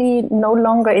really no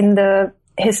longer in the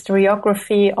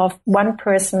historiography of one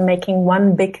person making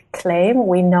one big claim.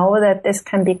 We know that this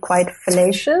can be quite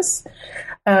fallacious.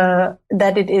 that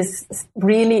it is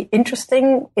really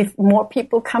interesting if more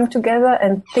people come together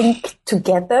and think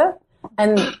together.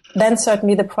 And then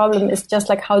certainly the problem is just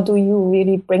like, how do you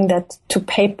really bring that to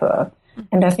paper?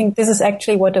 And I think this is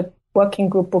actually what a working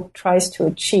group book tries to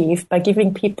achieve by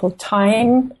giving people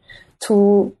time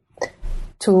to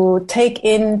take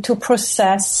in, to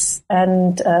process,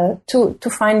 and to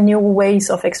find new ways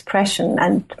of expression,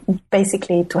 and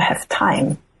basically to have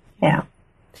time. Yeah.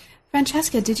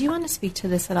 Francesca, did you want to speak to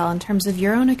this at all in terms of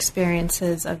your own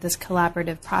experiences of this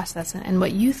collaborative process and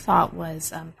what you thought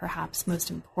was perhaps most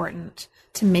important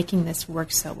to making this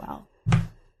work so well?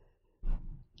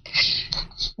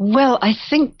 Well, I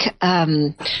think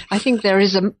there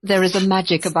is a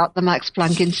magic about the Max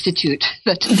Planck Institute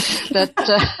that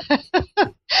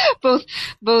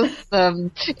both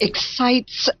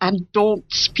excites and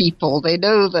daunts people. They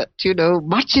know that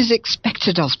much is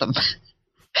expected of them.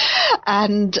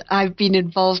 And I've been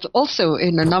involved also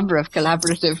in a number of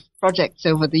collaborative projects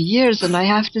over the years, and I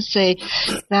have to say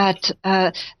that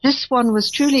this one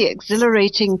was truly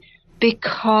exhilarating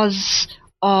because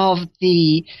of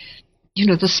the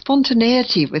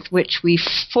spontaneity with which we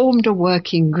formed a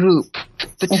working group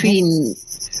between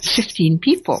 15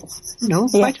 people,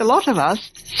 quite a lot of us.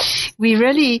 We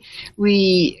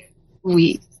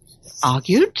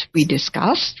argued, we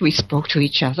discussed, we spoke to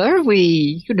each other,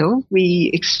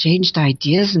 we exchanged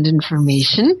ideas and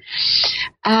information.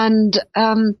 And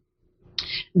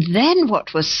then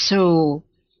what was so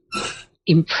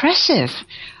impressive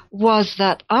was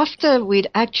that after we'd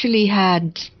actually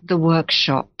had the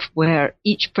workshop where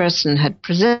each person had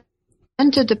presented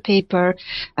a paper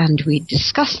and we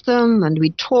discussed them and we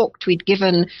talked, we'd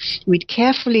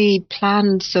carefully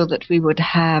planned so that we would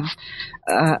have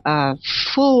a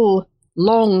full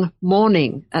long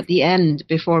morning at the end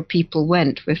before people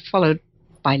went. We followed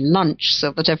by lunch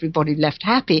so that everybody left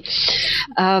happy.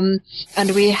 And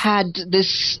we had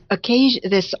this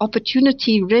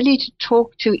opportunity really to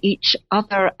talk to each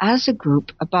other as a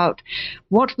group about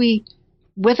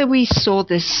whether we saw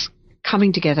this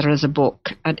coming together as a book,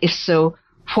 and if so,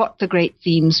 what the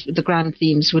grand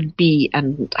themes would be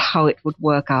and how it would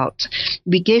work out.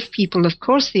 We gave people, of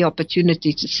course, the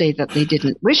opportunity to say that they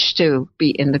didn't wish to be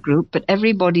in the group, but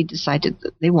everybody decided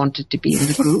that they wanted to be in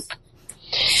the group.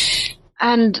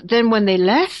 And then when they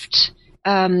left,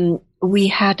 we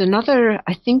had another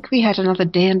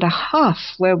day and a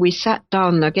half where we sat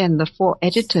down again, the 4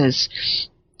 editors,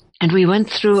 and we went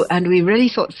through and we really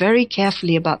thought very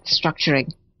carefully about the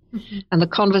structuring and the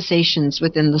conversations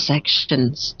within the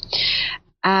sections.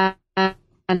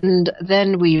 And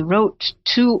then we wrote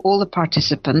to all the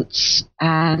participants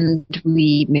and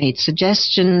we made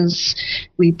suggestions.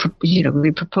 We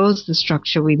proposed the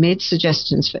structure. We made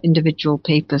suggestions for individual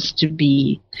papers to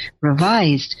be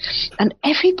revised. And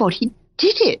everybody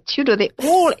did it. They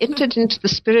all entered into the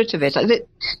spirit of it.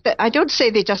 I don't say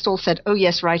they just all said, oh,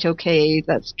 yes, right, okay,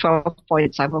 that's 12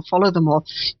 points, I will follow them all.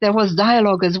 There was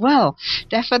dialogue as well,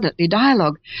 definitely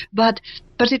dialogue. But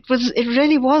it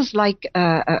really was like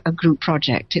a group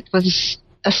project. It was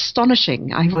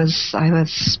astonishing.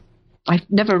 I've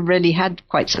never really had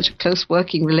quite such a close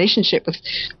working relationship with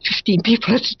 15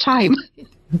 people at a time.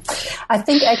 I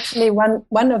think actually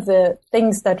one of the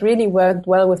things that really worked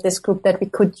well with this group that we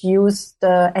could use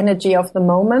the energy of the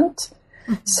moment.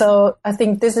 So I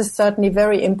think this is certainly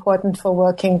very important for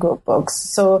working group books.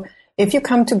 So if you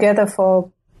come together for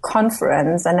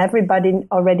conference and everybody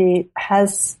already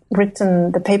has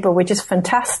written the paper, which is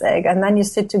fantastic, and then you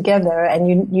sit together and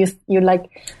you like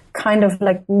kind of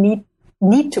like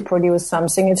need to produce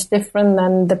something. It's different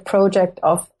than the project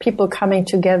of people coming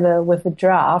together with a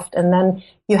draft, and then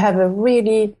you have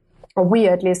we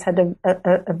at least had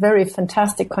a very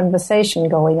fantastic conversation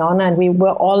going on, and we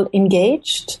were all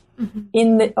engaged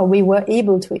we were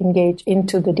able to engage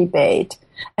into the debate.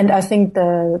 And I think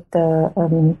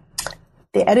the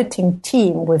editing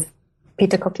team with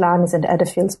Peter Coclanis and Edda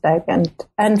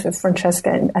and with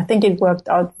Francesca, and I think it worked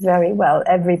out very well.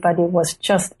 Everybody was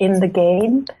just in the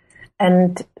game.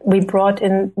 And we brought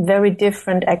in very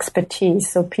different expertise.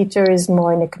 So Peter is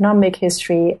more in economic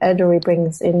history. Edda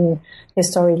brings in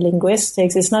history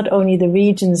linguistics. It's not only the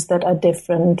regions that are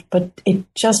different, but it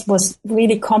just was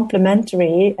really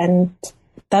complementary, and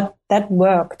that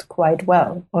worked quite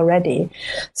well already.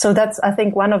 So that's, I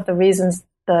think, one of the reasons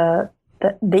the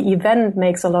event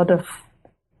makes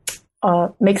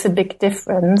makes a big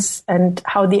difference, and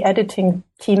how the editing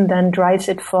team then drives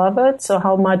it forward. So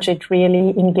how much it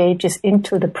really engages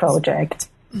into the project.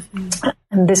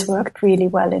 And this worked really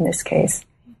well in this case.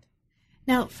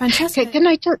 Now, Francesca. Can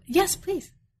I Yes,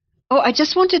 please. Oh, I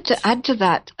just wanted to add to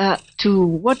that, to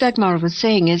what Dagmar was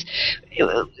saying is,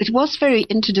 it was very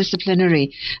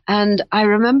interdisciplinary. And I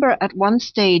remember at one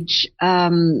stage,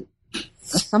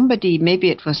 somebody, maybe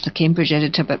it was the Cambridge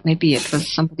editor, but maybe it was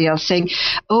somebody else saying,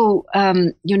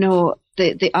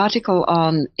 the article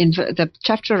on the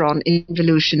chapter on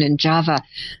involution in Java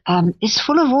is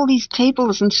full of all these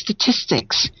tables and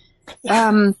statistics.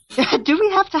 Do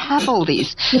we have to have all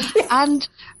these? And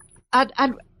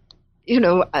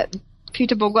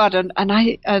Peter Bourgois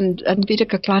and Peter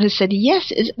Coclanis said,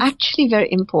 yes, it's actually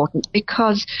very important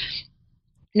because,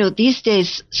 these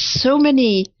days so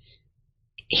many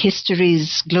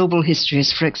histories, global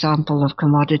histories, for example, of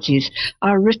commodities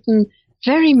are written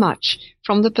very much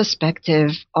from the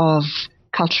perspective of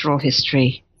cultural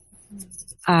history,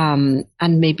 and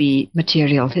maybe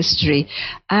material history.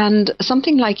 And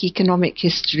something like economic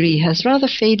history has rather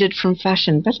faded from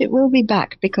fashion, but it will be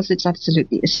back because it's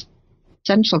absolutely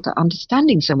essential to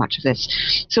understanding so much of this.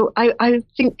 So I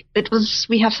think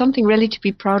we have something really to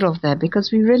be proud of there,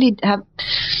 because we really have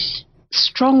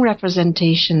strong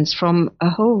representations from a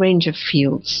whole range of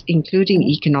fields, including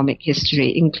economic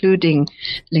history, including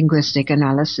linguistic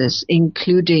analysis,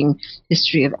 including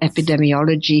history of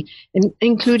epidemiology,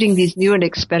 including these new and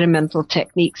experimental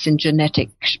techniques in genetic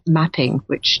mapping,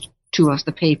 which two of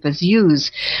the papers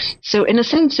use. So in a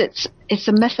sense, it's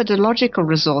a methodological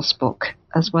resource book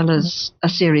as well as a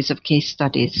series of case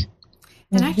studies.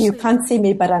 And actually, you can't see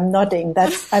me, but I'm nodding. I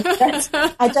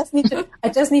just need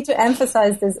to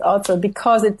emphasize this also,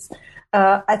 because it's.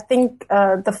 I think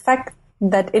the fact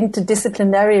that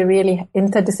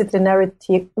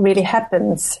interdisciplinarity really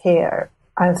happens here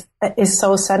is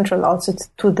so central also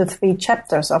to the three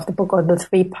chapters of the book, or the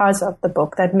three parts of the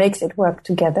book, that makes it work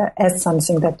together as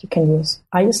something that you can use.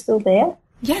 Are you still there?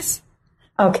 Yes.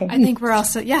 Okay. I think we're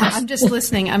also. Yeah, I'm just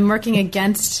listening. I'm working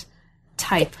against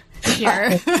type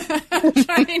here.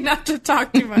 Trying not to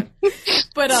talk too much,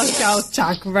 but I'll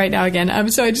talk right now again.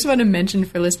 So I just want to mention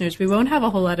for listeners, we won't have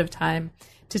a whole lot of time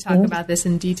to talk about this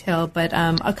in detail, but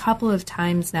a couple of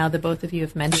times now the both of you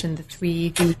have mentioned the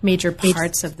three major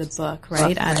parts of the book,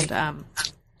 right? And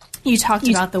you talked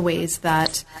about the ways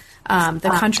that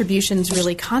the contributions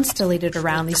really constellated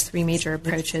around these three major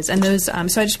approaches, and those.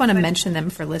 So I just want to mention them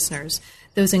for listeners.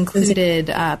 Those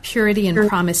included purity and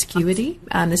promiscuity.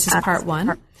 This is part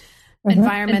one.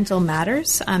 Environmental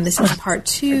matters. This is part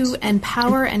two, and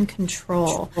power and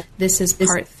control. This is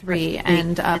part three.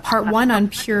 And part one on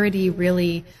purity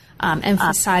really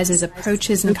emphasizes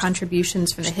approaches and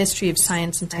contributions from the history of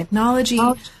science and technology.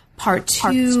 Part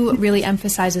two really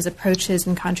emphasizes approaches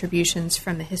and contributions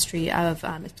from the history of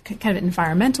kind of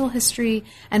environmental history.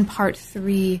 And part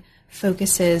three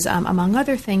focuses, among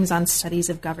other things, on studies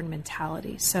of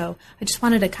governmentality. So I just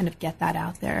wanted to kind of get that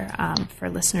out there for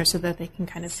listeners so that they can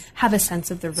kind of have a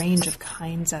sense of the range of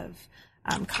kinds of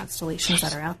constellations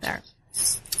that are out there.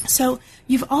 So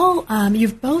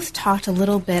you've both talked a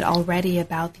little bit already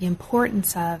about the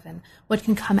importance of and what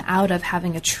can come out of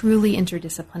having a truly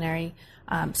interdisciplinary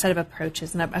set of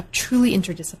approaches and a truly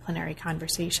interdisciplinary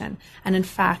conversation. And in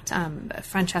fact,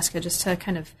 Francesca, just to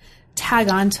kind of tag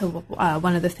on to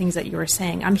one of the things that you were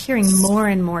saying, I'm hearing more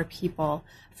and more people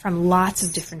from lots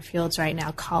of different fields right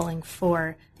now calling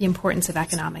for the importance of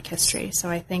economic history. So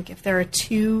I think if there are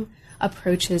two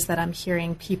approaches that I'm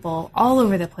hearing people all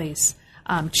over the place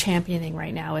championing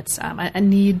right now, it's a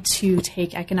need to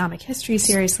take economic history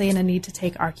seriously and a need to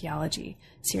take archaeology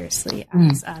seriously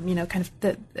as kind of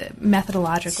the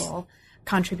methodological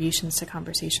contributions to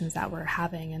conversations that we're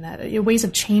having, and that ways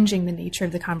of changing the nature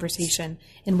of the conversation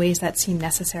in ways that seem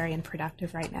necessary and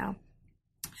productive right now.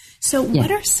 So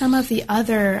what are some of the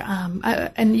other,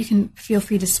 and you can feel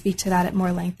free to speak to that at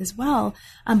more length as well,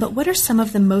 but what are some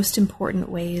of the most important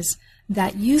ways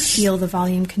that you feel the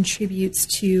volume contributes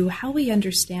to how we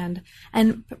understand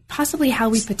and possibly how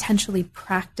we potentially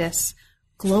practice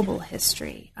global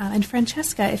history? And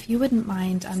Francesca, if you wouldn't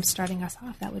mind starting us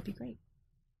off, that would be great.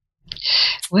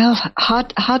 Well,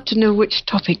 hard to know which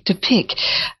topic to pick.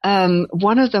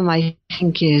 One of them, I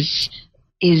think, is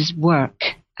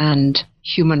work and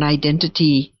human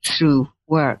identity through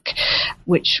work,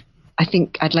 which I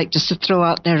think I'd like just to throw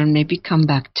out there and maybe come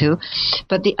back to.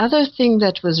 But the other thing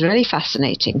that was really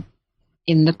fascinating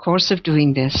in the course of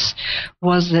doing this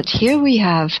was that here we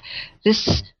have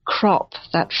this crop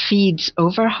that feeds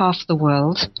over half the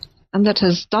world, and that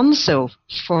has done so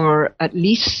for at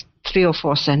least 3 or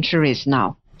 4 centuries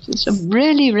now. It's a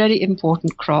really, really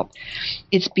important crop.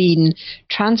 It's been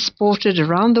transported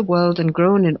around the world and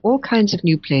grown in all kinds of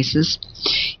new places.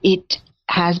 It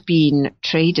has been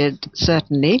traded,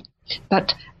 certainly,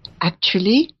 but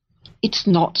actually it's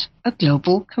not a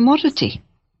global commodity.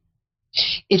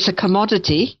 It's a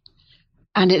commodity,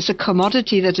 and it's a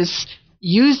commodity that is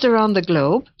used around the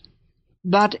globe,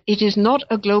 but it is not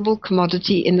a global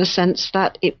commodity in the sense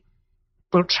that it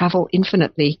will travel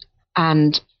infinitely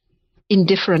and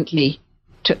indifferently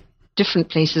to different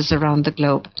places around the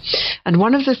globe. And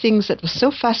one of the things that was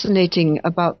so fascinating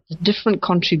about the different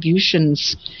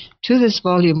contributions to this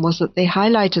volume was that they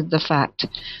highlighted the fact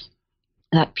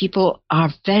that people are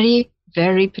very,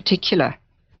 very particular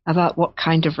about what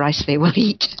kind of rice they will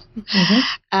eat.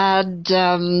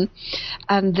 Mm-hmm.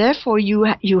 And therefore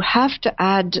you have to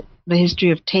add the history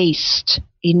of taste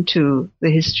into the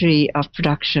history of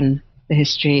production, the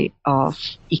history of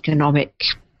economic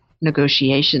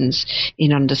negotiations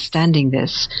in understanding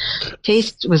this.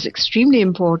 Taste was extremely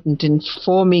important in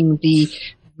forming the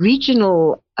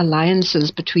regional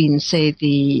alliances between, say,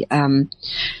 the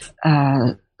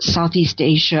Southeast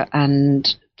Asia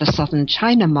and the southern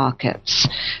China markets,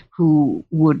 who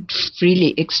would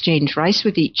freely exchange rice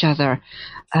with each other,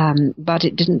 but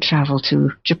it didn't travel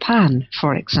to Japan,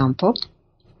 for example.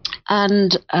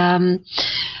 And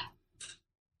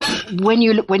when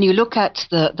you look at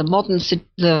the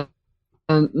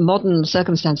modern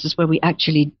circumstances where we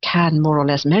actually can more or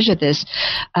less measure this,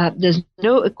 there's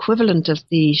no equivalent of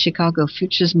the Chicago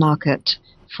futures market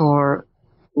for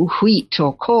wheat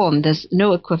or corn. There's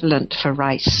no equivalent for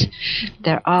rice.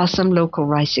 There are some local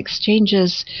rice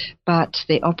exchanges, but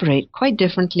they operate quite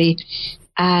differently,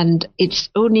 and it's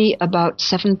only about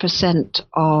 7%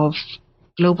 of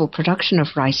global production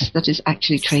of rice that is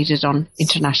actually traded on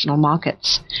international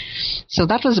markets. So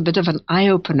that was a bit of an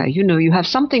eye-opener. You have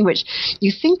something which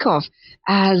you think of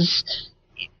as,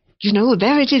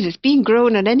 there it is, it's being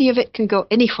grown and any of it can go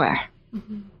anywhere.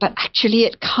 Mm-hmm. But actually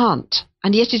it can't.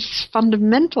 And yet it's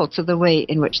fundamental to the way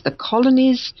in which the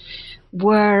colonies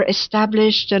were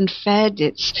established and fed.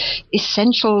 It's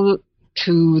essential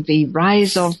to the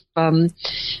rise of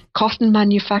cotton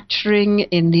manufacturing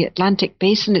in the Atlantic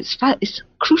Basin. It's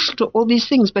crucial to all these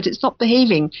things, but it's not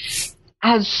behaving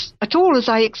at all as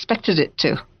I expected it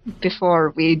to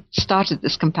before we started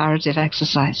this comparative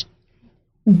exercise.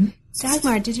 Mm-hmm.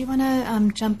 Dagmar, did you want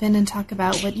to jump in and talk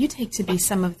about what you take to be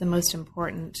some of the most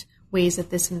important ways that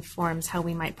this informs how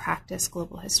we might practice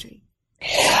global history?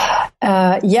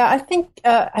 I think,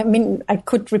 I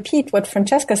could repeat what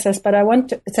Francesca says, but I want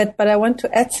to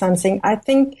add something. I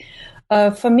think,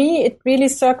 for me, it really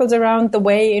circles around the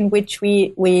way in which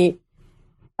we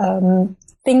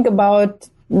think about,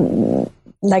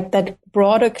 that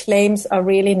broader claims are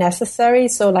really necessary.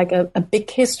 So like a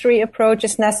big history approach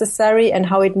is necessary, and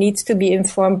how it needs to be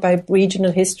informed by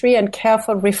regional history and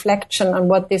careful reflection on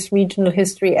what this regional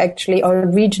history actually, or a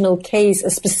regional case, a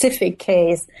specific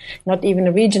case, not even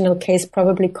a regional case,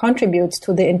 probably contributes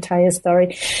to the entire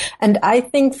story. And I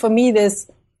think for me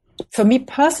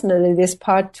personally, this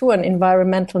part too on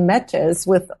environmental matters,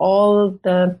 with all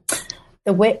the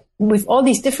way, with all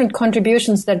these different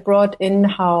contributions that brought in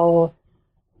how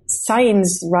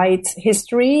science writes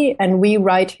history and we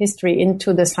write history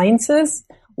into the sciences,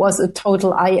 was a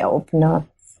total eye-opener.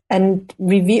 And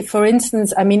for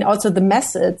instance, also the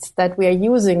methods that we are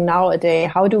using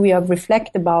nowadays, how do we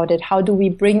reflect about it? How do we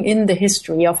bring in the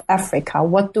history of Africa?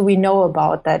 What do we know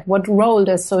about that? What role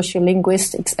does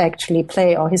sociolinguistics actually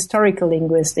play, or historical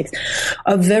linguistics?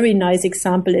 A very nice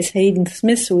example is Hayden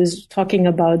Smith, who is talking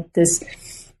about this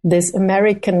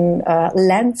American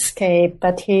landscape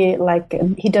that he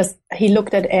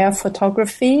looked at air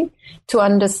photography to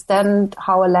understand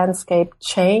how a landscape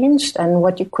changed and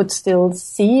what you could still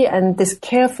see, and this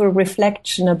careful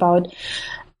reflection about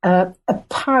a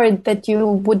part that you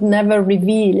would never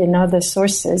reveal in other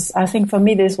sources. I think for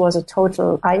me this was a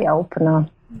total eye-opener.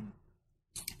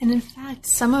 And in fact,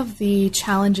 some of the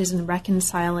challenges in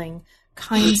reconciling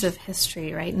kinds of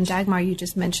history, right? And Dagmar, you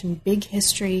just mentioned big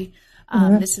history.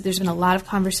 There's been a lot of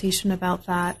conversation about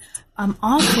that.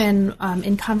 Often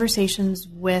in conversations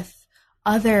with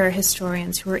other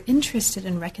historians who are interested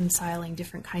in reconciling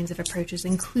different kinds of approaches,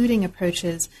 including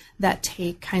approaches that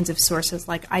take kinds of sources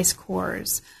like ice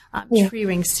cores, tree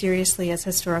rings seriously as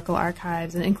historical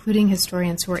archives, and including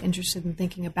historians who are interested in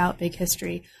thinking about big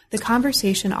history, the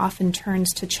conversation often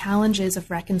turns to challenges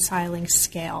of reconciling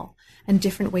scale and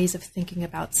different ways of thinking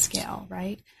about scale,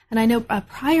 right? And I know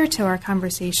prior to our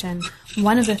conversation,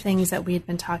 one of the things that we had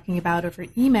been talking about over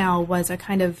email was a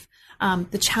kind of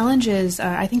the challenges.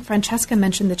 I think Francesca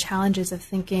mentioned the challenges of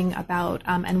thinking about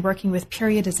and working with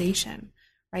periodization,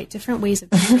 right? Different ways of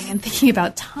thinking and thinking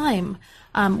about time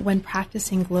when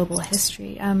practicing global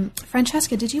history.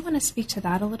 Francesca, did you want to speak to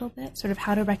that a little bit? Sort of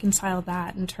how to reconcile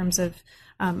that in terms of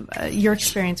your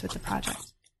experience with the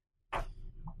project?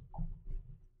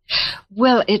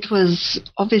 Well, it was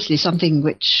obviously something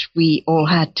which we all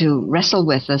had to wrestle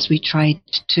with as we tried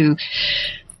to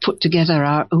put together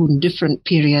our own different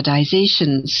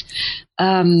periodizations,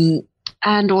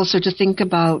 and also to think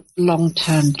about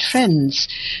long-term trends.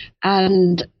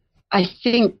 And I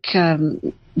think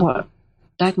what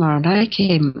Dagmar and I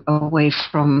came away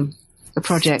from the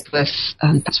project with,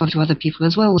 and perhaps one or two other people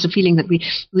as well, was a feeling that we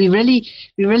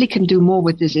really can do more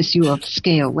with this issue of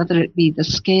scale, whether it be the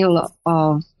scale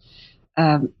of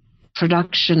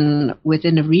production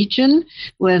within a region,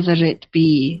 whether it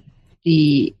be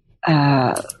the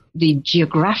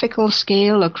geographical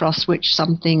scale across which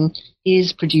something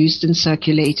is produced and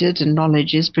circulated and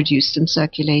knowledge is produced and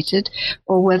circulated,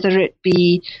 or whether it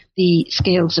be the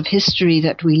scales of history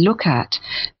that we look at.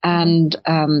 And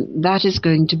that is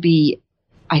going to be,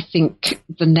 I think,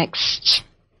 the next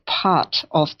part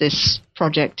of this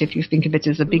project, if you think of it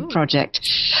as a big project.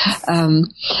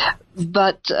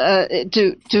 But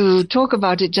to talk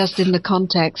about it just in the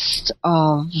context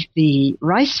of the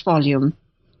rice volume,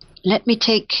 let me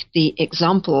take the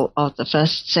example of the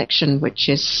first section, which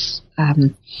is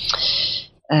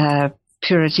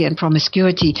purity and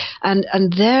promiscuity.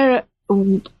 And there,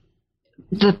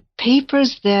 the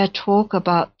papers there talk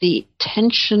about the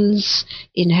tensions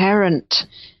inherent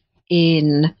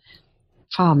in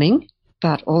farming,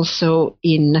 but also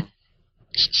in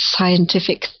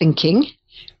scientific thinking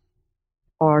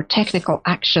or technical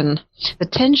action, the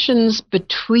tensions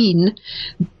between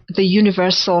the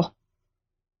universal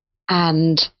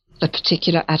and the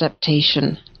particular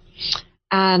adaptation,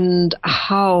 and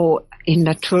how in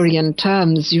Naturian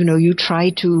terms, you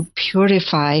try to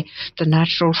purify the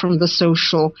natural from the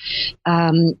social.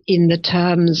 In the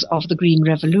terms of the Green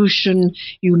Revolution,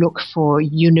 you look for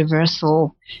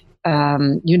universal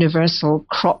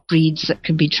crop breeds that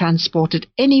can be transported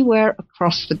anywhere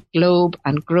across the globe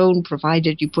and grown,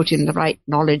 provided you put in the right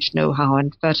knowledge, know-how,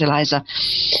 and fertilizer.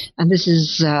 And this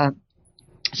is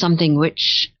something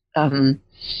which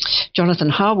Jonathan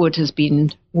Harwood has been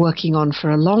working on for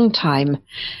a long time.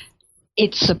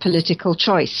 It's a political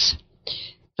choice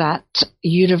that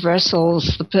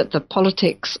universals, the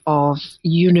politics of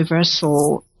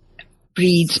universal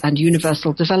breeds and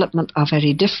universal development are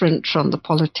very different from the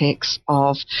politics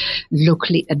of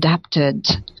locally adapted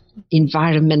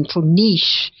environmental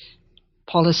niche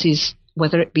policies,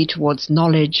 whether it be towards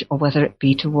knowledge or whether it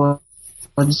be towards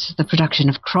the production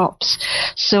of crops.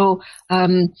 So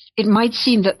it might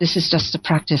seem that this is just a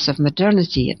practice of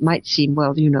modernity. It might seem,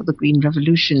 well, the Green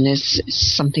Revolution is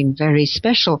something very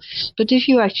special. But if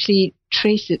you actually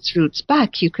trace its roots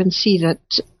back, you can see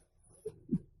that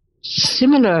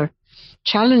similar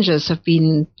challenges have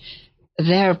been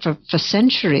there for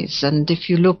centuries. And if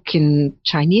you look in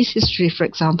Chinese history, for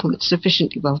example, it's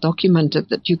sufficiently well documented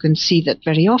that you can see that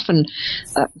very often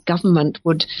government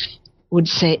would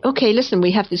say, okay, listen,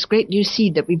 we have this great new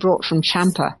seed that we brought from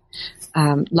Champa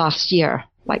last year,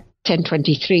 like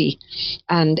 1023,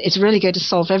 and it's really going to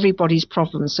solve everybody's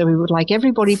problems. So we would like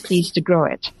everybody please to grow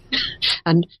it.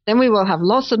 And then we will have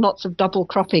lots and lots of double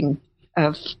cropping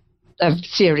of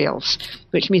cereals,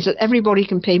 which means that everybody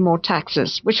can pay more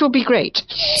taxes, which will be great.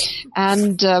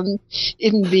 And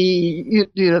in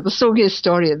the Song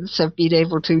historians have been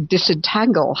able to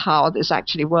disentangle how this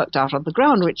actually worked out on the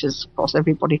ground, which is, of course,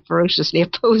 everybody ferociously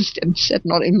opposed and said,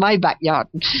 not in my backyard.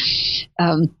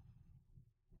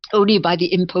 Only by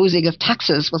the imposing of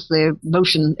taxes was the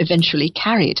motion eventually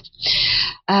carried.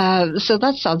 So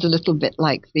that sounds a little bit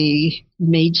like the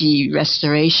Meiji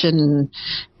Restoration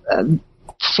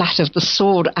flat of the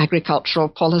sword agricultural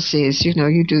policies. You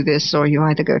do this or you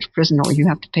either go to prison or you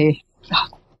have to pay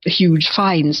huge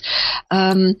fines.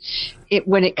 When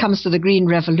it comes to the Green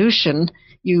Revolution,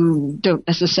 you don't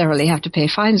necessarily have to pay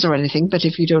fines or anything, but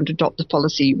if you don't adopt the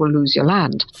policy, you will lose your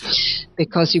land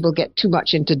because you will get too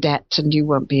much into debt and you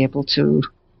won't be able to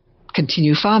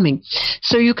continue farming.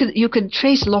 So you could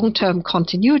trace long-term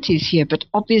continuities here, but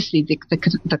obviously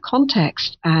the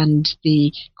context and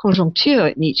the conjoncture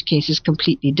in each case is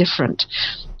completely different.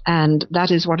 And that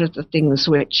is one of the things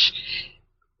which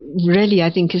really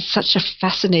I think is such a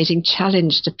fascinating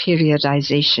challenge to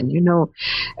periodization.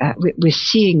 We're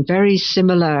seeing very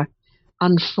similar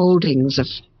unfoldings of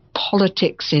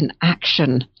politics in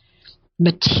action,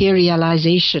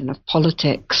 materialization of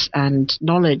politics and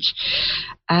knowledge.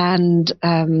 And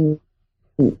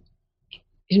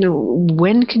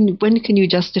when can you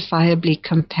justifiably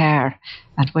compare,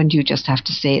 and when do you just have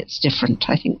to say it's different?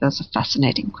 I think those are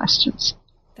fascinating questions.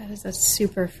 That is a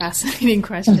super fascinating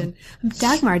question.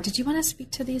 Dagmar, did you want to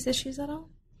speak to these issues at all?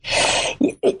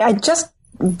 I just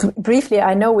briefly,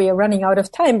 I know we are running out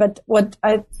of time, but what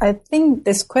I think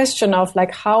this question of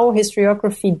like how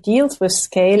historiography deals with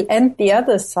scale, and the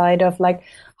other side of like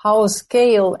how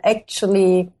scale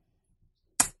actually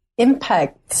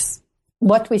impacts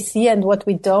what we see and what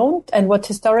we don't, and what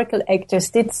historical actors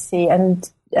did see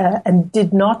and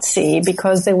did not see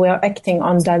because they were acting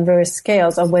on diverse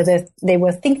scales, or whether they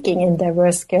were thinking in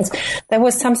diverse scales. That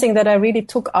was something that I really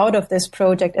took out of this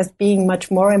project as being much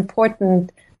more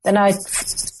important than I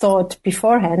thought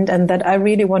beforehand, and that I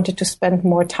really wanted to spend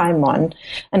more time on.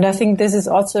 And I think this is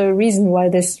also a reason why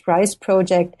this RISE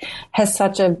project has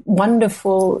such a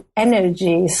wonderful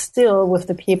energy still with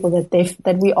the people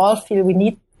that we all feel we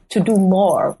need to do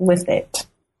more with it.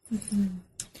 Mm-hmm.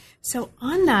 So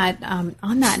on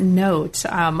that note,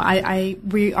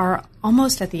 we are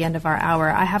almost at the end of our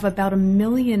hour. I have about 1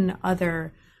 million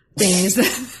other things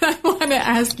that I want to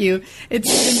ask you. It's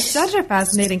been such a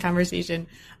fascinating conversation,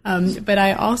 but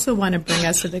I also want to bring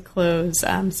us to the close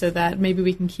so that maybe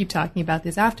we can keep talking about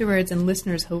this afterwards, and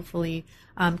listeners hopefully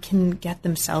can get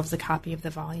themselves a copy of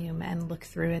the volume and look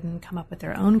through it and come up with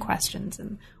their own questions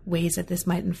and ways that this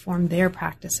might inform their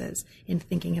practices in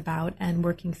thinking about and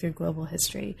working through global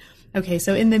history. Okay,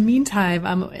 so in the meantime,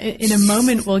 in a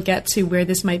moment we'll get to where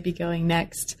this might be going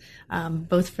next,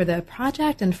 both for the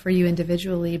project and for you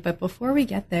individually. But before we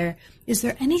get there, is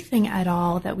there anything at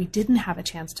all that we didn't have a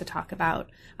chance to talk about,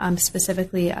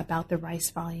 specifically about the RISE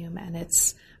volume and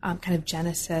its kind of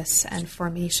genesis and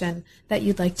formation that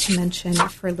you'd like to mention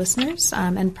for listeners?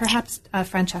 And perhaps,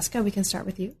 Francesca, we can start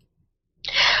with you.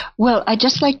 Well, I'd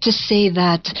just like to say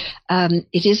that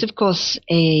it is, of course,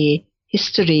 a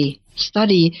history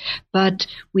study, but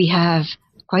we have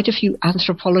quite a few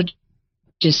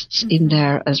anthropologists in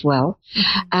there as well.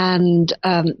 And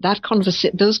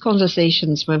those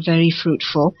conversations were very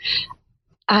fruitful.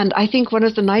 And I think one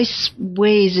of the nice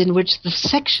ways in which the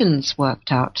sections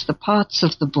worked out, the parts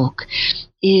of the book,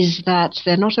 is that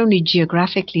they're not only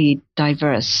geographically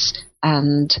diverse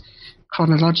and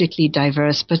chronologically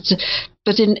diverse,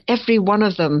 but in every one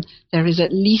of them, there is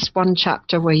at least one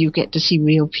chapter where you get to see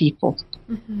real people,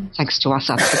 thanks to us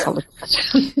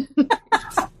anthropologists.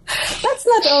 That's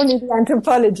not only the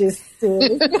anthropologists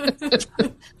doing.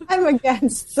 I'm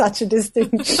against such a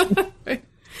distinction.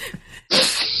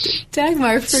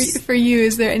 Dagmar, for you,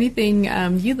 is there anything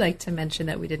you'd like to mention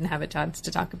that we didn't have a chance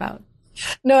to talk about?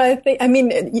 No, I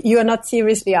mean, you are not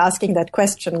seriously asking that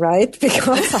question, right?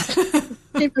 Because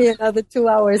give me another 2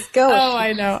 hours go. Oh,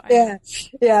 I know.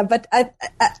 Yeah. But I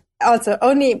also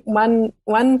only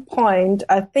one point.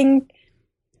 I think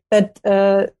that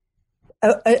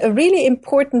a really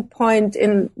important point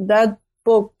in that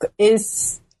book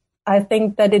is, I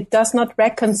think, that it does not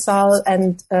reconcile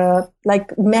and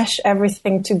mesh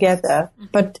everything together.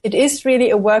 But it is really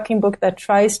a working book that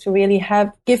tries to really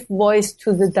give voice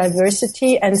to the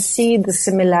diversity and see the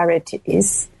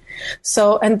similarities.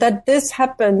 So, and that this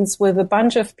happens with a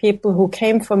bunch of people who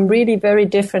came from really very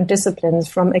different disciplines,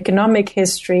 from economic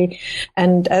history,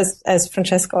 and as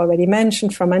Francesca already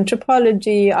mentioned, from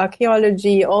anthropology,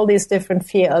 archaeology, all these different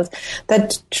fields.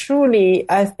 That truly,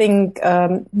 I think,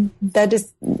 that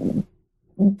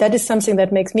is something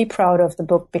that makes me proud of the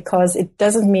book, because it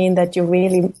doesn't mean that you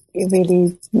really, in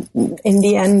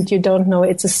the end, you don't know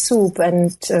it's a soup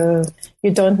and you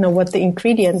don't know what the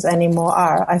ingredients anymore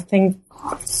are. I think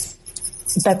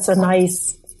that's a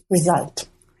nice result.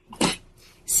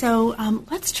 So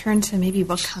let's turn to maybe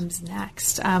what comes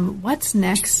next. What's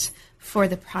next for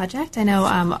the project? I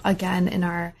know, again, in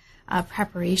our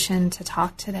preparation to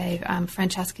talk today,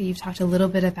 Francesca, you've talked a little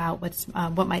bit about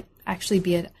what might actually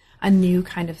be a new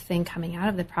kind of thing coming out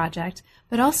of the project,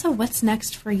 but also what's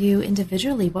next for you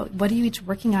individually? What are you each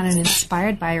working on and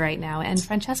inspired by right now? And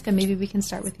Francesca, maybe we can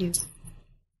start with you.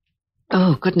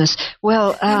 Oh, goodness.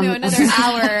 Well, another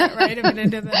hour, right? A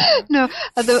minute into that. No,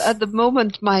 at the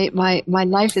moment, my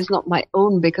life is not my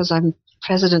own, because I'm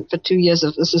president for 2 years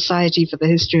of the Society for the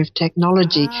History of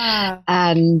Technology.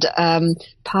 And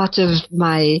part of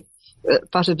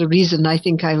the reason I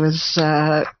think I was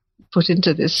put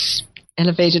into this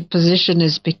elevated position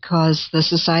is because the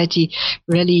Society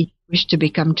really wished to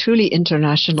become truly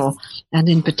international. And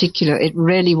in particular, it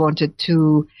really wanted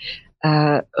to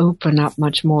open up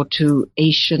much more to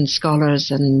Asian scholars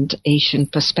and Asian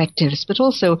perspectives, but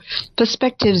also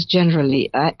perspectives generally.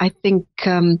 I think,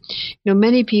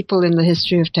 many people in the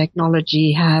history of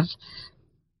technology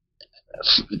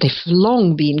they've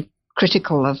long been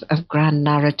critical of grand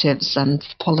narratives and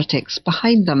politics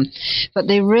behind them, but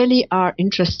they really are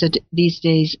interested these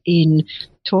days in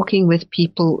talking with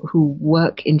people who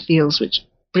work in fields which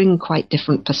bring quite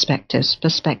different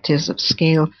perspectives of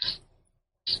scale,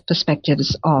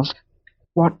 perspectives of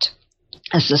what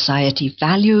a society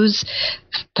values,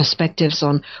 perspectives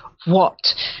on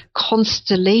what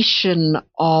constellation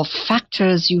of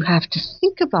factors you have to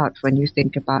think about when you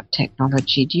think about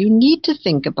technology. Do you need to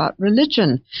think about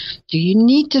religion? Do you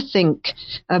need to think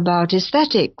about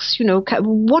aesthetics?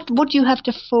 What do you have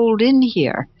to fold in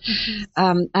here?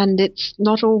 Mm-hmm. And it's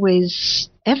not always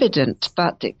evident,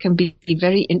 but it can be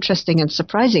very interesting and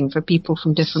surprising for people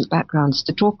from different backgrounds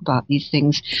to talk about these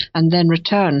things and then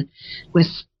return with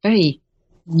very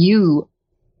new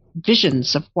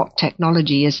visions of what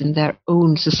technology is in their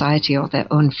own society or their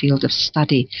own field of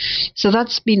study. So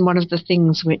that's been one of the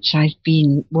things which I've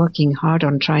been working hard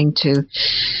on trying to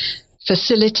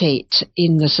facilitate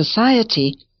in the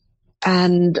society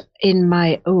and in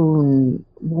my own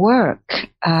work.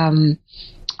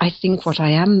 I think what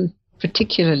I am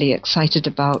particularly excited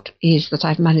about is that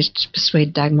I've managed to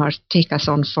persuade Dagmar to take us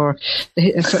on for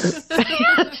it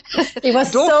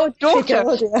was so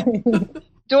difficult.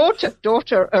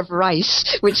 Daughter of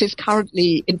Rice, which is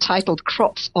currently entitled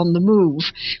Crops on the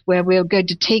Move, where we're going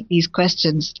to take these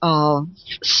questions of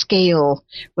scale,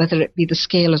 whether it be the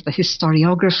scale of the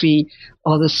historiography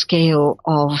or the scale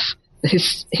of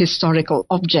the historical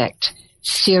object,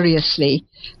 seriously,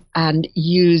 and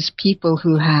use people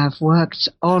who have worked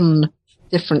on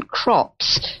different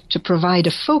crops to provide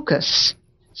a focus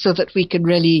so that we can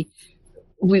really,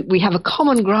 we have a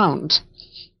common ground.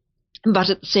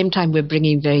 But at the same time, we're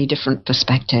bringing very different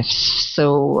perspectives.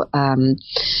 So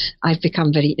I've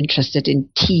become very interested in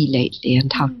tea lately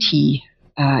and how tea,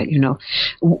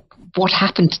 what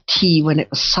happened to tea when it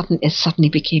suddenly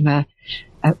became a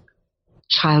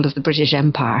child of the British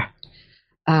Empire,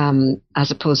 as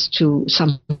opposed to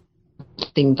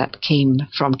something that came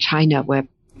from China where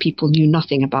people knew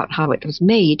nothing about how it was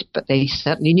made, but they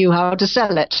certainly knew how to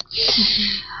sell it.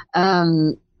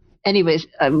 Mm-hmm. Anyways,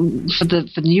 for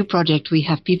the new project, we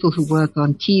have people who work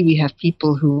on tea, we have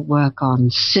people who work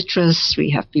on citrus, we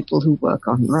have people who work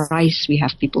on rice, we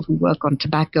have people who work on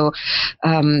tobacco.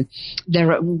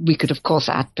 We could, of course,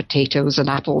 add potatoes and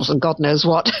apples and God knows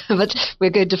what, but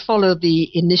we're going to follow the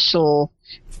initial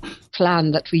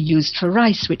plan that we used for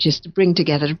rice, which is to bring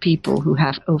together people who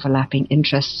have overlapping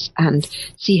interests and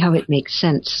see how it makes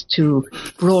sense to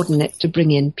broaden it, to bring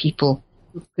in people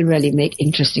who can really make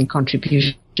interesting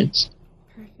contributions.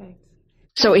 Perfect.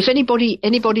 So if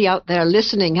anybody out there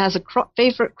listening has a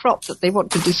favorite crop that they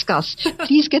want to discuss,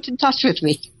 please get in touch with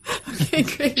me. Okay,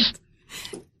 great.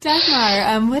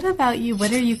 Dagmar, what about you?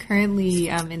 What are you currently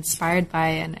inspired by,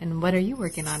 and what are you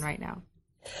working on right now?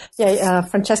 Yeah,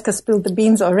 Francesca spilled the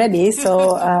beans already,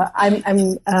 so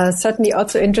I'm certainly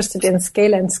also interested in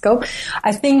scale and scope.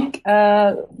 I think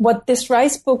what this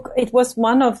rice book, it was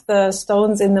one of the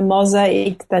stones in the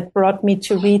mosaic that brought me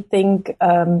to rethink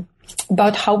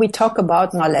about how we talk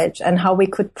about knowledge and how we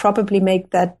could probably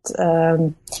make that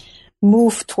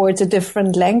move towards a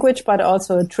different language, but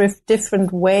also a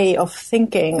different way of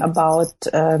thinking about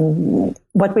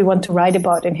what we want to write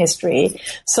about in history.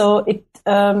 So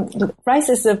rice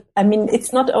is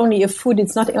it's not only a food,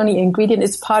 it's not only an ingredient,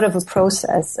 it's part of a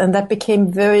process. And that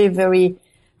became very, very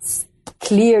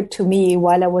clear to me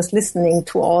while I was listening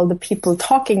to all the people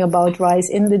talking about rice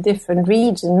in the different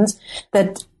regions,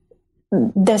 that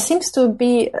there seems to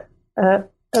be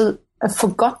a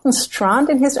forgotten strand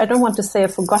in history. I don't want to say a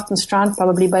forgotten strand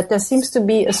probably, but there seems to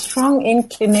be a strong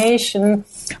inclination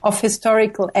of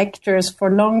historical actors for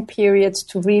long periods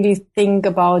to really think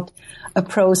about a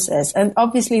process. And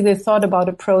obviously they thought about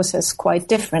a process quite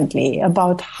differently,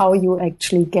 about how you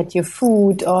actually get your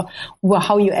food or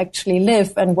how you actually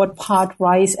live and what part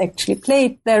rice actually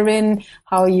played therein,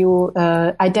 how you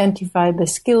identify the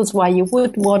skills, why you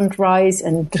would want rice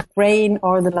and grain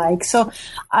or the like. So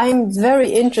I'm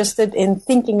very interested in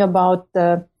thinking about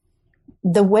the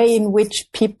way in which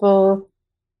people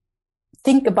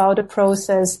think about a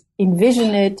process,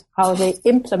 envision it, how they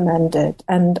implement it.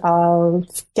 And I'll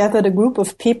gather a group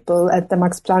of people at the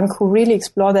Max Planck who really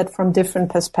explore that from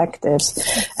different perspectives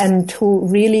and who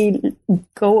really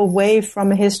go away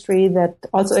from a history that,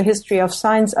 also a history of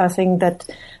science, I think that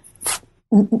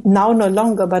now no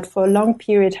longer, but for a long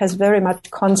period has very much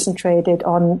concentrated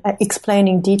on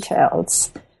explaining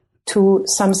details, to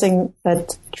something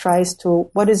that tries to,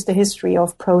 what is the history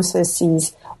of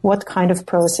processes? What kind of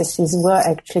processes were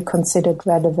actually considered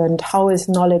relevant? How is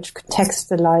knowledge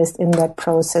contextualized in that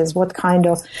process? What kind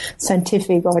of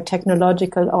scientific or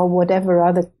technological or whatever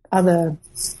other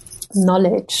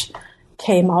knowledge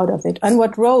came out of it? And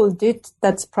what role did,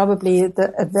 that's probably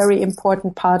a very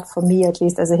important part for me, at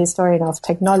least as a historian of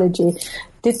technology,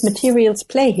 did materials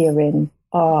play herein,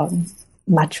 or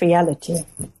materiality?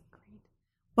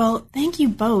 Well, thank you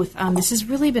both. This has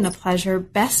really been a pleasure.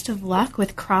 Best of luck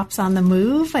with Crops on the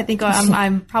Move. I think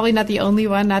I'm probably not the only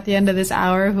one at the end of this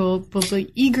hour who will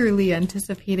be eagerly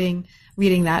anticipating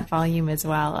reading that volume as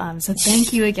well. So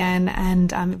thank you again,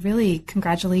 and really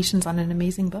congratulations on an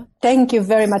amazing book. Thank you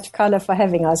very much, Carla, for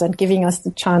having us and giving us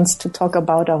the chance to talk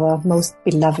about our most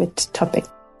beloved topic.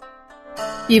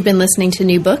 You've been listening to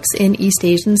New Books in East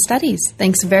Asian Studies.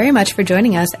 Thanks very much for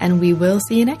joining us, and we will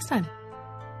see you next time.